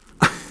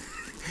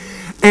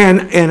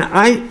 And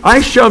I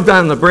shoved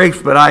on the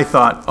brakes, but I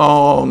thought,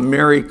 oh,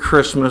 Merry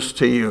Christmas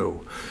to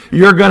you.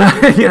 You're going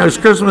to, it's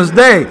Christmas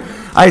Day.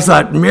 I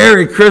thought,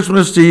 Merry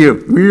Christmas to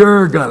you.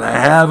 You're going to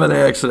have an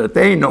accident.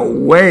 There ain't no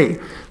way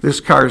this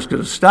car's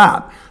going to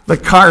stop. The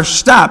car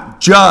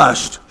stopped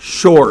just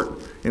short,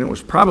 and it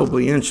was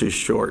probably inches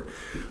short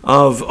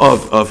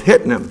of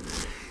hitting him.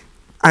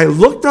 I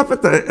looked up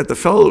at the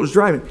fellow that was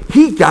driving.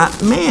 He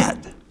got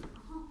mad.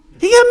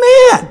 He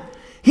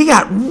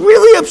got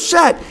really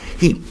upset.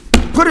 He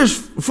put his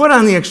foot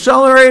on the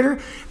accelerator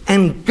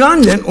and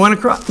gunned it, went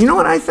across. You know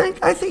what I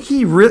think? I think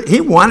he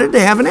wanted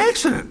to have an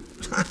accident.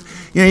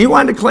 He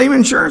wanted to claim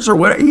insurance or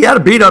whatever. He had a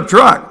beat-up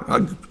truck.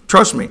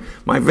 Trust me,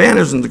 my van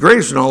isn't the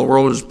greatest in all the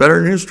world. It's better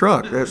than his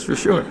truck, that's for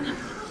sure.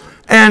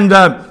 And,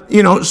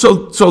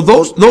 so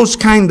those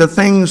kind of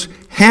things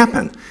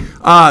happen.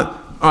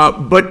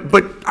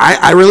 But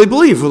I really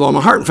believe with all my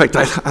heart. In fact,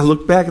 I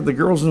looked back at the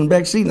girls in the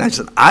back seat and I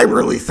said, I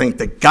really think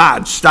that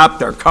God stopped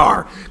their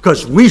car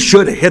because we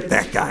should have hit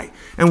that guy.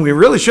 And we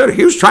really should have.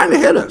 He was trying to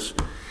hit us.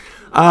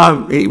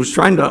 He was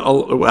trying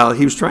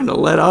to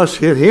let us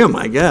hit him,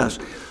 I guess.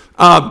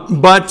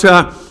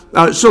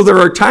 So there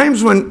are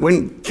times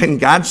when can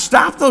God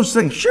stop those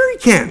things? Sure he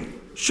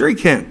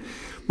can.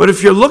 But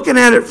if you're looking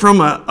at it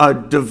from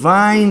a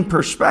divine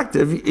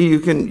perspective, you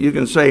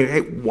can say,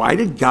 hey, why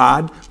did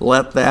God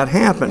let that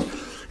happen?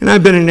 And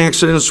I've been in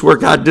accidents where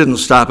God didn't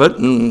stop it,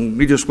 and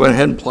we just went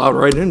ahead and plowed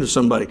right into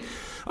somebody.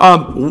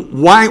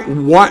 Why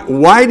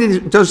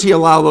does he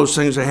allow those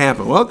things to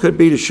happen? Well, it could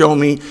be to show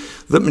me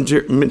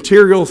that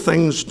material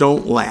things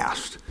don't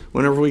last.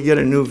 Whenever we get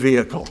a new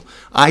vehicle,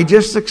 I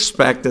just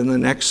expect in the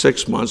next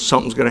 6 months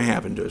something's going to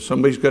happen to it.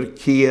 Somebody's going to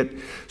key it.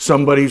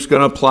 Somebody's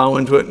going to plow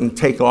into it and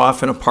take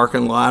off in a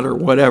parking lot or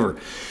whatever.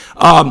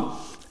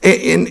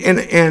 It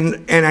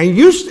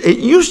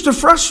used to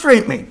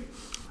frustrate me.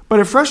 But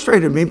it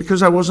frustrated me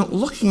because I wasn't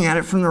looking at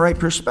it from the right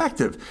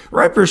perspective. The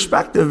right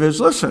perspective is,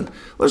 listen,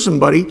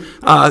 buddy,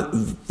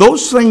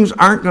 those things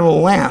aren't going to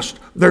last.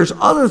 There's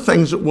other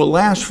things that will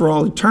last for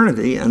all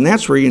eternity, and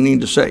that's where you need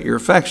to set your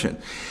affection.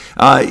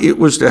 It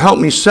was to help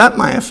me set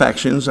my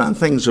affections on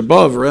things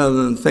above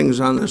rather than things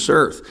on this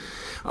earth.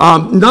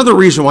 Another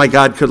reason why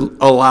God could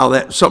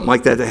allow something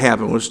like that to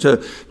happen was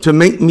to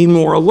make me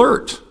more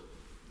alert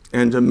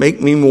and to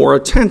make me more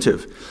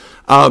attentive.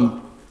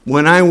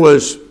 When I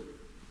was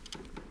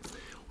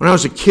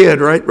a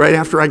kid, right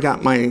after I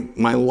got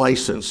my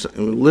license, I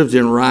lived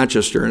in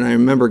Rochester, and I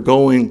remember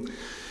going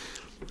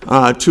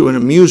to an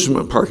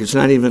amusement park. It's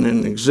not even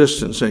in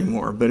existence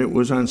anymore, but it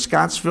was on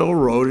Scottsville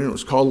Road, and it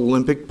was called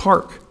Olympic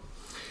Park.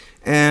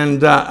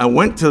 And I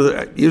went to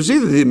it was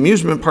either the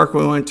amusement park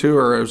we went to,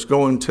 or I was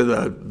going to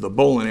the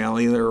bowling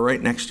alley. They were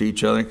right next to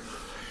each other.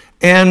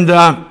 And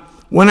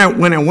when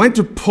I went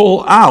to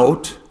pull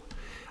out,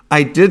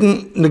 I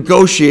didn't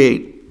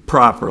negotiate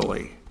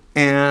properly.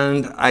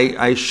 And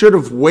I should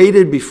have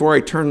waited before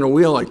I turned the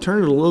wheel. I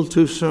turned it a little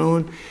too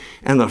soon,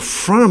 and the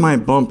front of my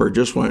bumper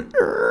just went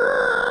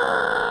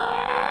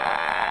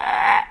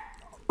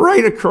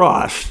right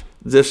across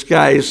this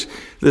guy's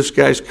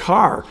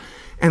car.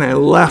 And I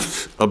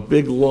left a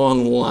big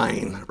long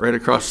line right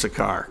across the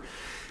car.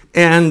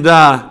 And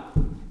back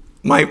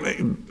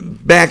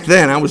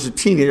then, I was a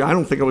teenager. I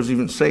don't think I was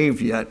even saved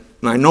yet.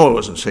 And I know I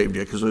wasn't saved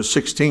yet because I was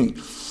 16.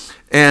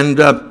 And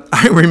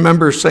I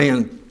remember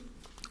saying,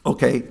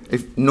 okay,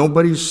 if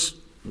nobody's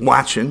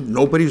watching,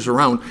 nobody's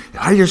around,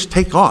 I just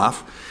take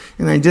off.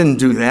 And I didn't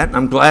do that. And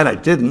I'm glad I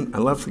didn't. I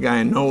left the guy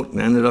a note and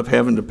ended up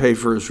having to pay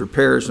for his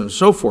repairs and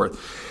so forth.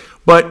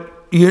 But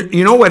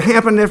you know what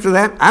happened after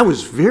that? I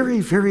was very,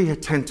 very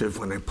attentive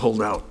when I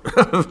pulled out.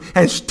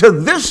 And to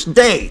this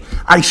day,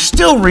 I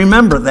still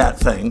remember that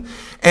thing.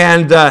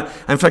 And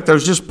in fact, I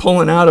was just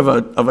pulling out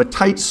of a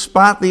tight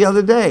spot the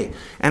other day.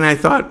 And I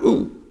thought,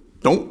 ooh,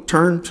 don't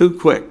turn too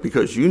quick,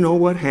 because you know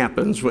what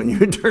happens when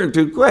you turn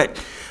too quick.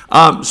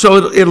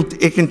 So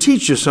it can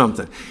teach you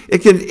something.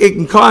 It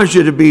can cause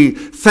you to be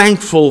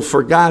thankful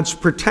for God's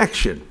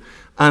protection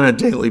on a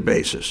daily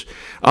basis.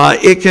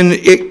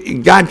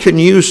 God can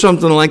use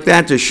something like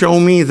that to show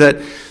me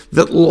that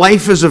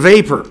life is a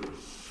vapor.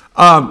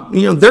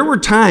 There were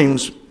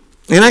times,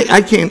 and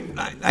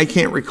I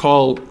can't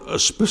recall a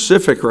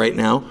specific right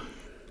now,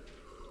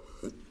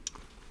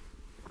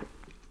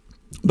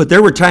 but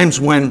there were times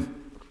when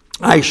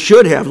I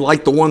should have,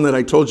 like the one that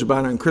I told you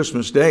about on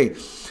Christmas Day.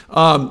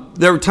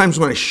 There were times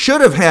when I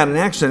should have had an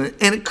accident,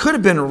 and it could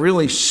have been a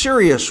really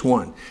serious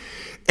one,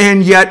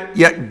 and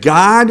yet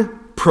God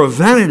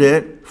prevented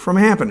it from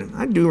happening.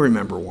 I do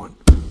remember one.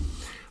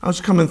 I was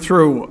coming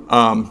through,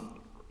 I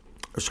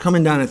was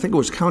coming down, I think it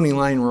was County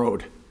Line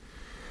Road.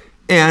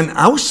 And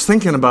I was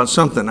thinking about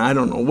something, I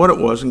don't know what it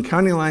was, and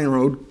County Line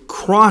Road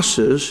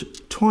crosses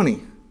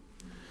 20.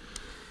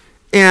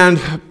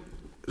 And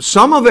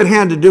some of it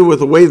had to do with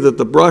the way that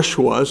the brush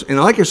was. And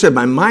like I said,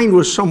 my mind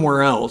was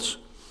somewhere else.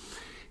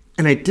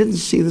 And I didn't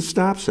see the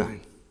stop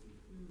sign.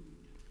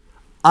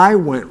 I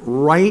went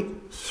right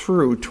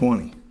through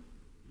 20.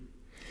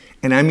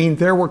 And I mean,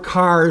 there were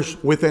cars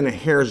within a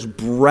hair's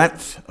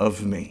breadth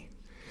of me.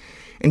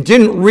 And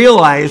didn't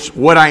realize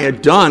what I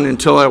had done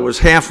until I was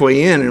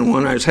halfway in. And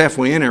when I was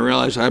halfway in, I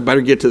realized I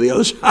better get to the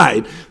other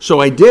side. So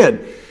I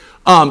did.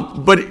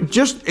 But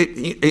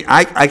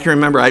I can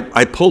remember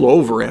I pulled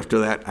over after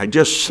that. I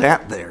just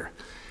sat there.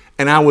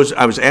 And I was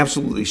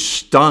absolutely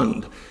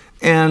stunned.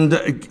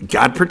 And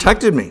God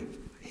protected me.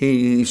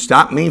 He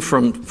stopped me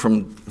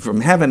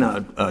from having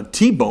a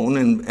T-bone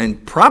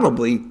and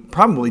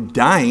probably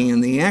dying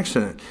in the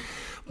accident.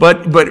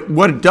 But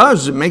what it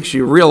does, it makes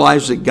you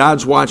realize that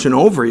God's watching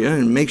over you,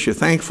 and makes you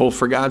thankful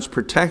for God's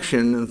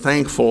protection and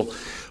thankful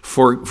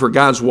for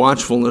God's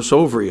watchfulness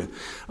over you.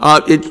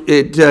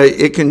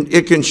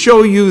 It can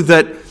show you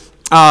that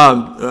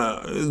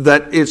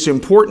it's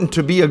important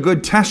to be a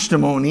good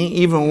testimony,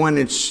 even when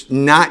it's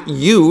not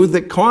you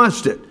that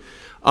caused it.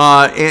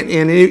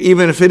 And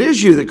even if it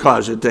is you that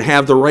caused it, to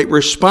have the right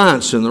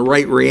response and the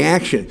right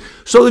reaction,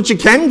 so that you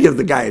can give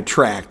the guy a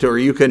tract, or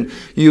you can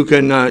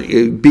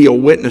be a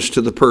witness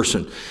to the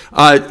person.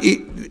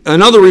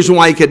 Another reason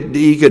why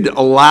he could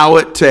allow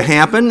it to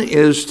happen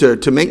is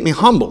to make me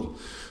humble,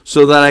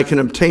 so that I can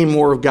obtain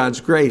more of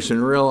God's grace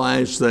and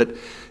realize that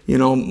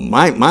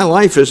my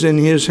life is in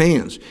His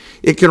hands.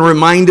 It can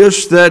remind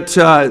us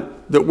that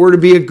we're to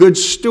be a good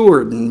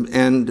steward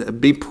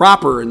and be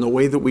proper in the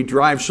way that we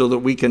drive, so that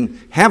we can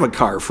have a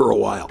car for a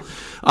while.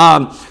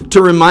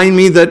 To remind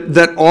me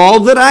that all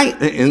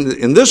that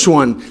in this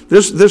one,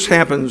 this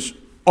happens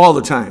all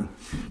the time.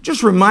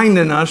 Just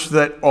reminding us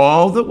that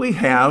all that we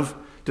have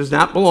does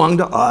not belong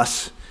to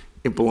us,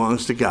 it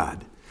belongs to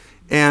God.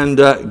 And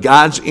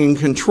God's in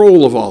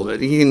control of all of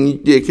it.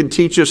 It can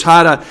teach us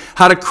how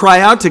to cry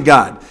out to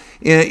God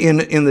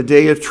in the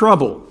day of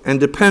trouble and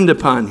depend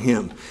upon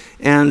Him.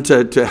 And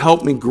to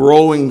help me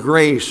grow in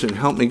grace and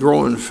help me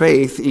grow in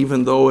faith,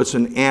 even though it's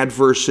an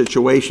adverse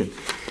situation.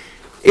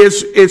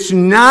 It's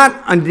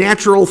not a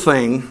natural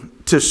thing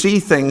to see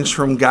things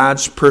from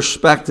God's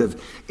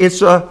perspective.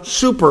 It's a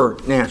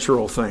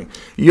supernatural thing.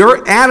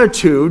 Your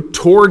attitude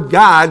toward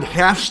God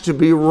has to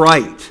be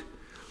right.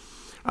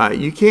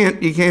 You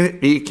can't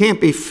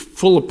be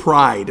full of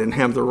pride and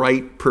have the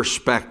right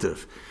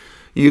perspective.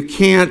 You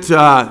can't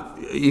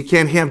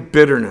have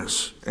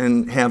bitterness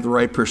and have the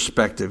right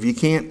perspective. You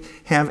can't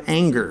have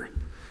anger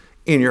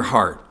in your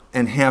heart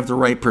and have the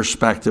right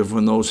perspective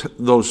when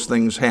those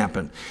things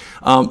happen.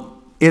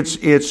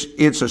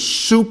 It's a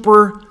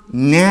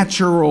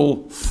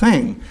supernatural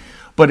thing,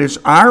 but it's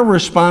our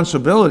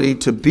responsibility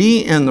to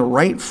be in the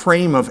right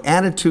frame of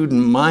attitude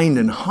and mind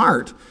and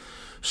heart,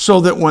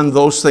 so that when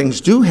those things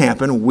do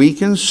happen, we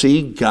can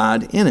see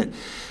God in it.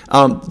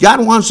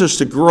 God wants us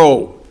to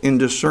grow in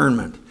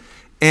discernment.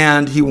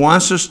 And He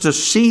wants us to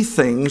see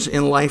things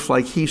in life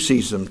like He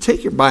sees them.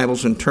 Take your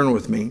Bibles and turn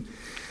with me,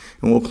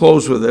 and we'll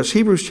close with this.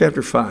 Hebrews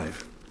chapter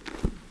 5.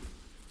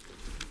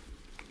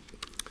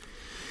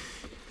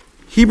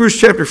 Hebrews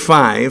chapter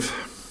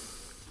 5.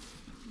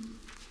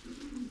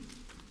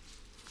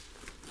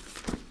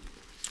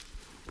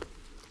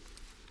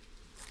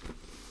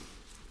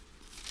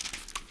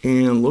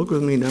 And look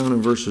with me down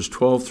in verses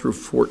 12 through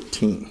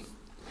 14.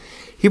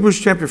 Hebrews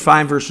chapter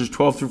 5, verses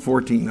 12 through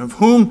 14. Of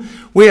whom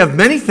we have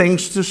many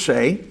things to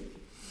say,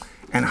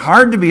 and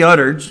hard to be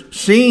uttered,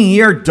 seeing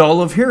ye are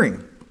dull of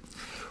hearing.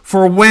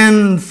 For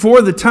when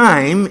for the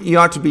time ye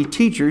ought to be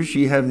teachers,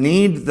 ye have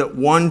need that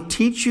one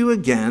teach you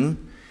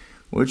again,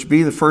 which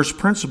be the first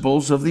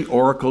principles of the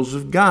oracles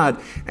of God,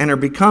 and are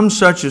become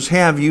such as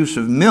have use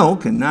of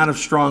milk, and not of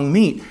strong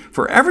meat.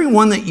 For every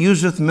one that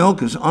useth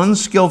milk is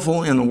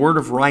unskillful in the word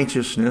of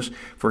righteousness,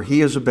 for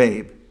he is a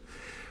babe.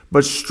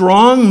 But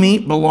strong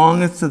meat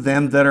belongeth to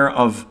them that are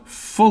of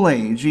full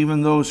age,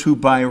 even those who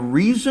by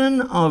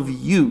reason of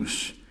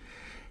use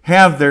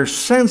have their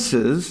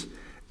senses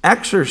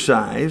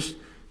exercised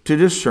to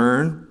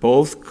discern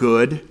both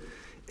good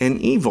and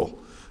evil.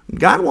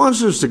 God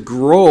wants us to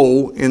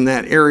grow in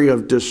that area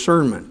of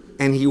discernment,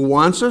 and He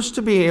wants us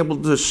to be able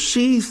to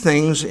see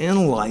things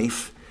in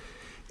life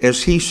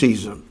as He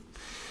sees them.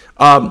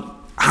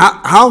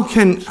 How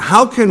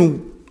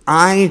can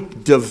I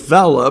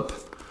develop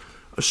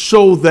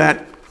so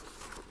that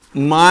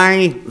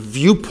my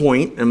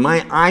viewpoint and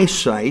my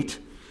eyesight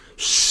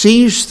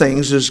sees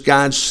things as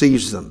God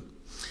sees them?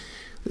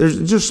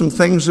 There's just some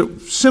things,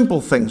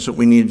 simple things that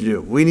we need to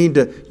do. We need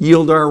to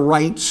yield our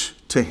rights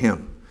to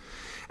Him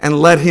and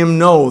let Him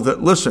know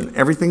that, listen,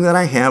 everything that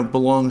I have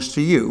belongs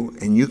to you,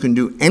 and you can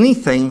do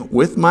anything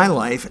with my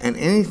life and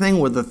anything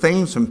with the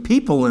things and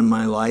people in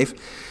my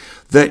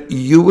life that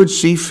you would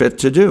see fit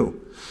to do.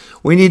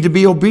 We need to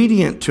be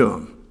obedient to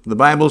Him. The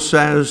Bible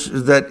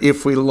says that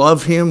if we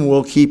love Him,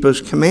 we'll keep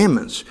His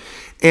commandments.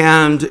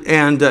 And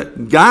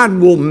God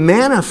will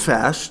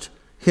manifest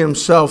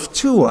Himself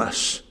to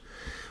us.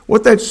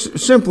 What that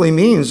simply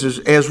means is,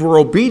 as we're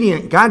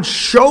obedient, God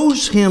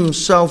shows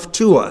Himself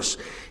to us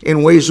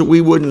in ways that we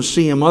wouldn't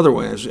see Him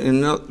otherwise.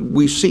 And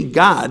we see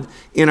God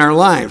in our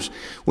lives.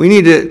 We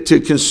need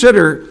to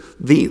consider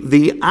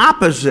the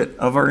opposite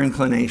of our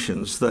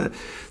inclinations. The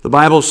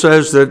Bible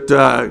says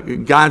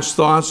that God's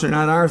thoughts are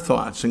not our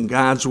thoughts, and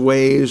God's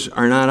ways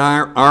are not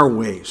our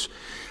ways.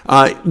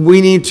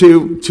 We need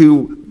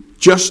to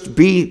just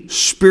be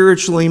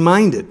spiritually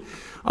minded.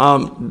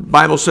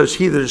 Bible says,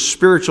 "He that is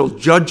spiritual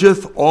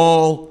judgeth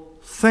all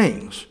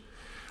things."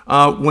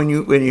 When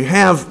you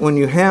have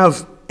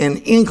an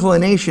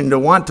inclination to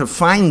want to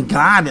find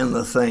God in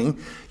the thing,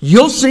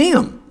 you'll see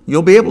Him.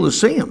 You'll be able to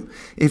see Him.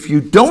 If you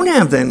don't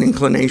have that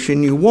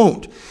inclination, you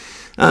won't.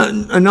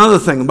 Another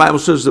thing, the Bible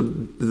says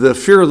the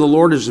fear of the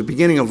Lord is the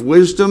beginning of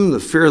wisdom. The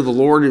fear of the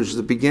Lord is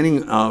the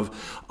beginning of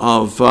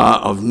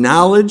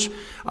knowledge.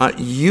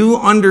 You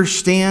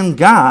understand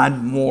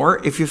God more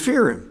if you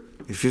fear Him.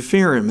 If you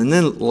fear Him. And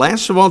then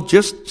last of all,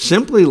 just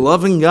simply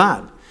loving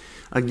God.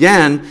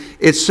 Again,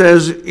 it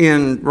says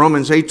in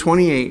Romans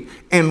 8:28,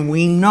 "And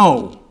we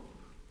know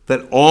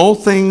that all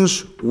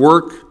things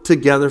work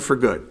together for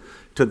good,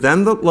 to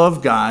them that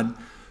love God,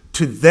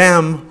 to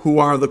them who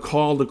are the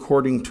called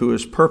according to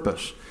His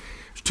purpose."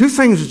 There's two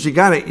things that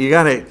you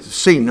gotta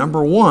see.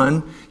 Number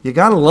one, you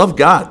gotta love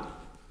God.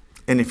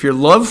 And if your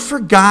love for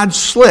God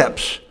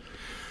slips,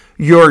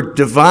 your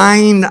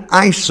divine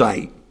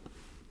eyesight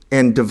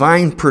and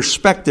divine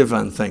perspective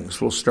on things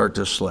will start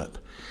to slip.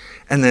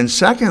 And then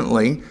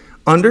secondly,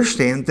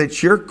 understand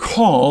that you're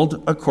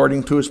called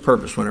according to His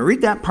purpose. When I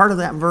read that part of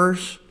that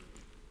verse,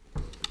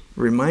 it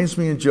reminds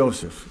me of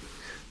Joseph.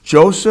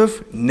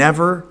 Joseph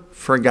never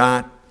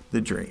forgot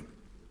the dream.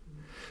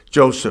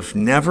 Joseph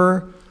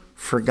never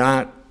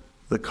forgot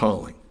the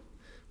calling.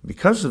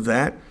 Because of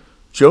that,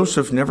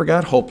 Joseph never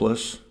got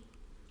hopeless.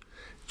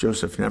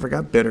 Joseph never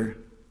got bitter.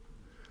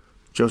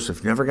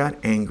 Joseph never got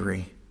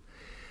angry.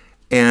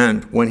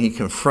 And when he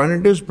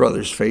confronted his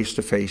brothers face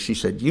to face, he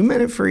said, "You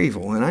meant it for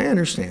evil," and I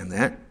understand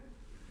that,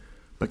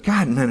 but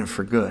God meant it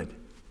for good.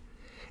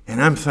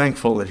 And I'm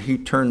thankful that He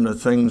turned the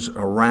things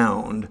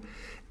around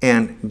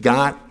and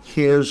got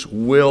His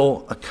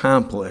will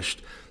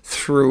accomplished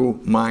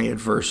through my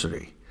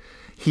adversity.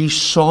 He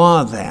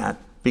saw that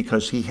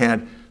because He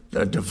had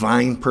a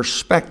divine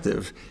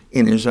perspective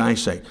in His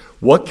eyesight.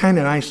 What kind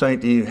of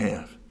eyesight do you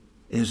have?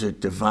 Is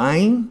it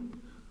divine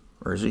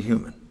or is it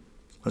human?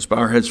 Let's bow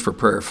our heads for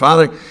prayer.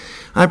 Father,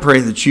 I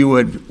pray that You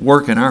would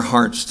work in our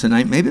hearts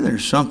tonight. Maybe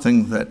there's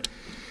something that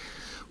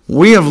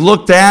we have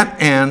looked at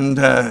and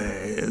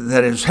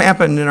that has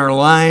happened in our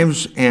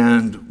lives,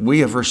 and we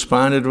have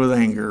responded with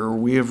anger, or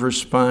we have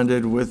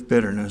responded with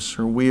bitterness,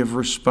 or we have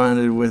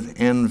responded with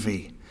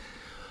envy,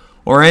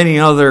 or any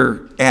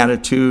other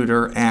attitude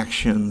or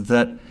action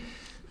that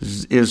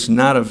is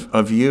not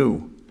of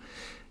You.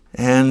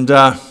 And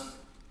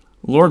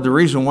Lord, the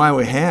reason why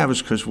we have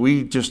is because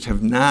we just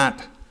have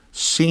not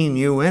seen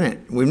You in it.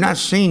 We've not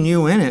seen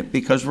You in it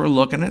because we're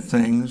looking at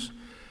things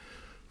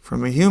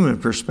from a human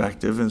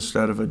perspective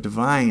instead of a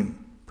divine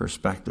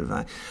perspective.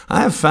 I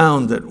have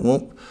found that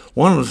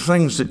one of the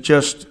things that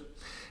just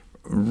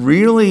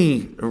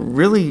really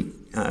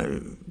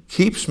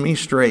keeps me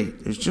straight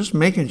is just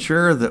making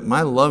sure that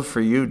my love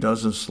for You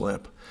doesn't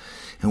slip.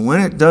 And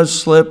when it does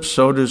slip,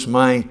 so does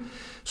my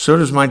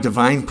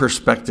divine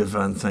perspective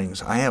on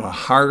things. I have a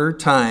harder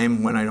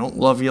time when I don't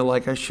love You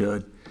like I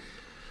should,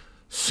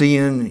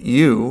 seeing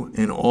You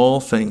in all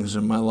things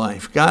in my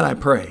life. God, I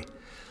pray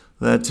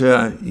that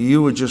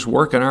You would just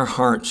work in our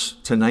hearts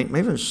tonight.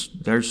 Maybe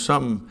there's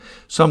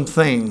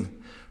something,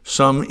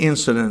 some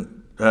incident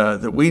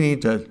that we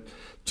need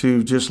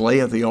to just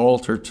lay at the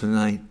altar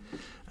tonight.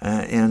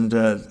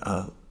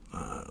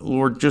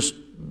 Lord, just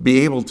be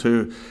able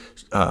to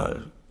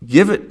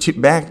give it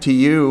back to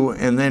You,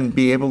 and then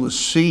be able to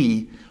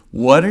see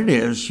what it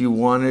is You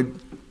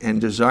wanted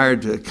and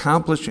desired to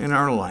accomplish in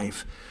our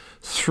life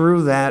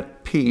through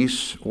that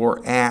piece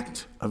or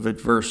act of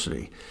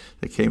adversity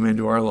that came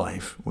into our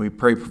life. We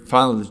pray,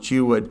 Father, that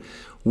you would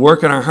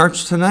work in our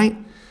hearts tonight.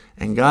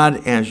 And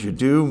God, as you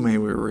do, may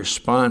we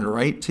respond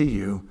right to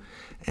you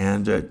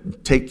and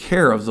take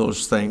care of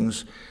those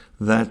things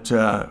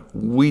that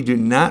we do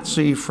not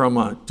see from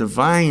a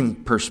divine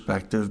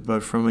perspective,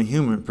 but from a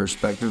human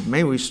perspective.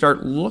 May we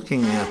start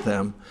looking at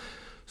them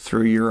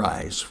through your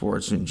eyes. For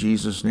it's in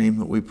Jesus' name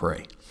that we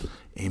pray.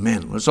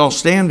 Amen. Let's all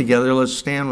stand together. Let's stand.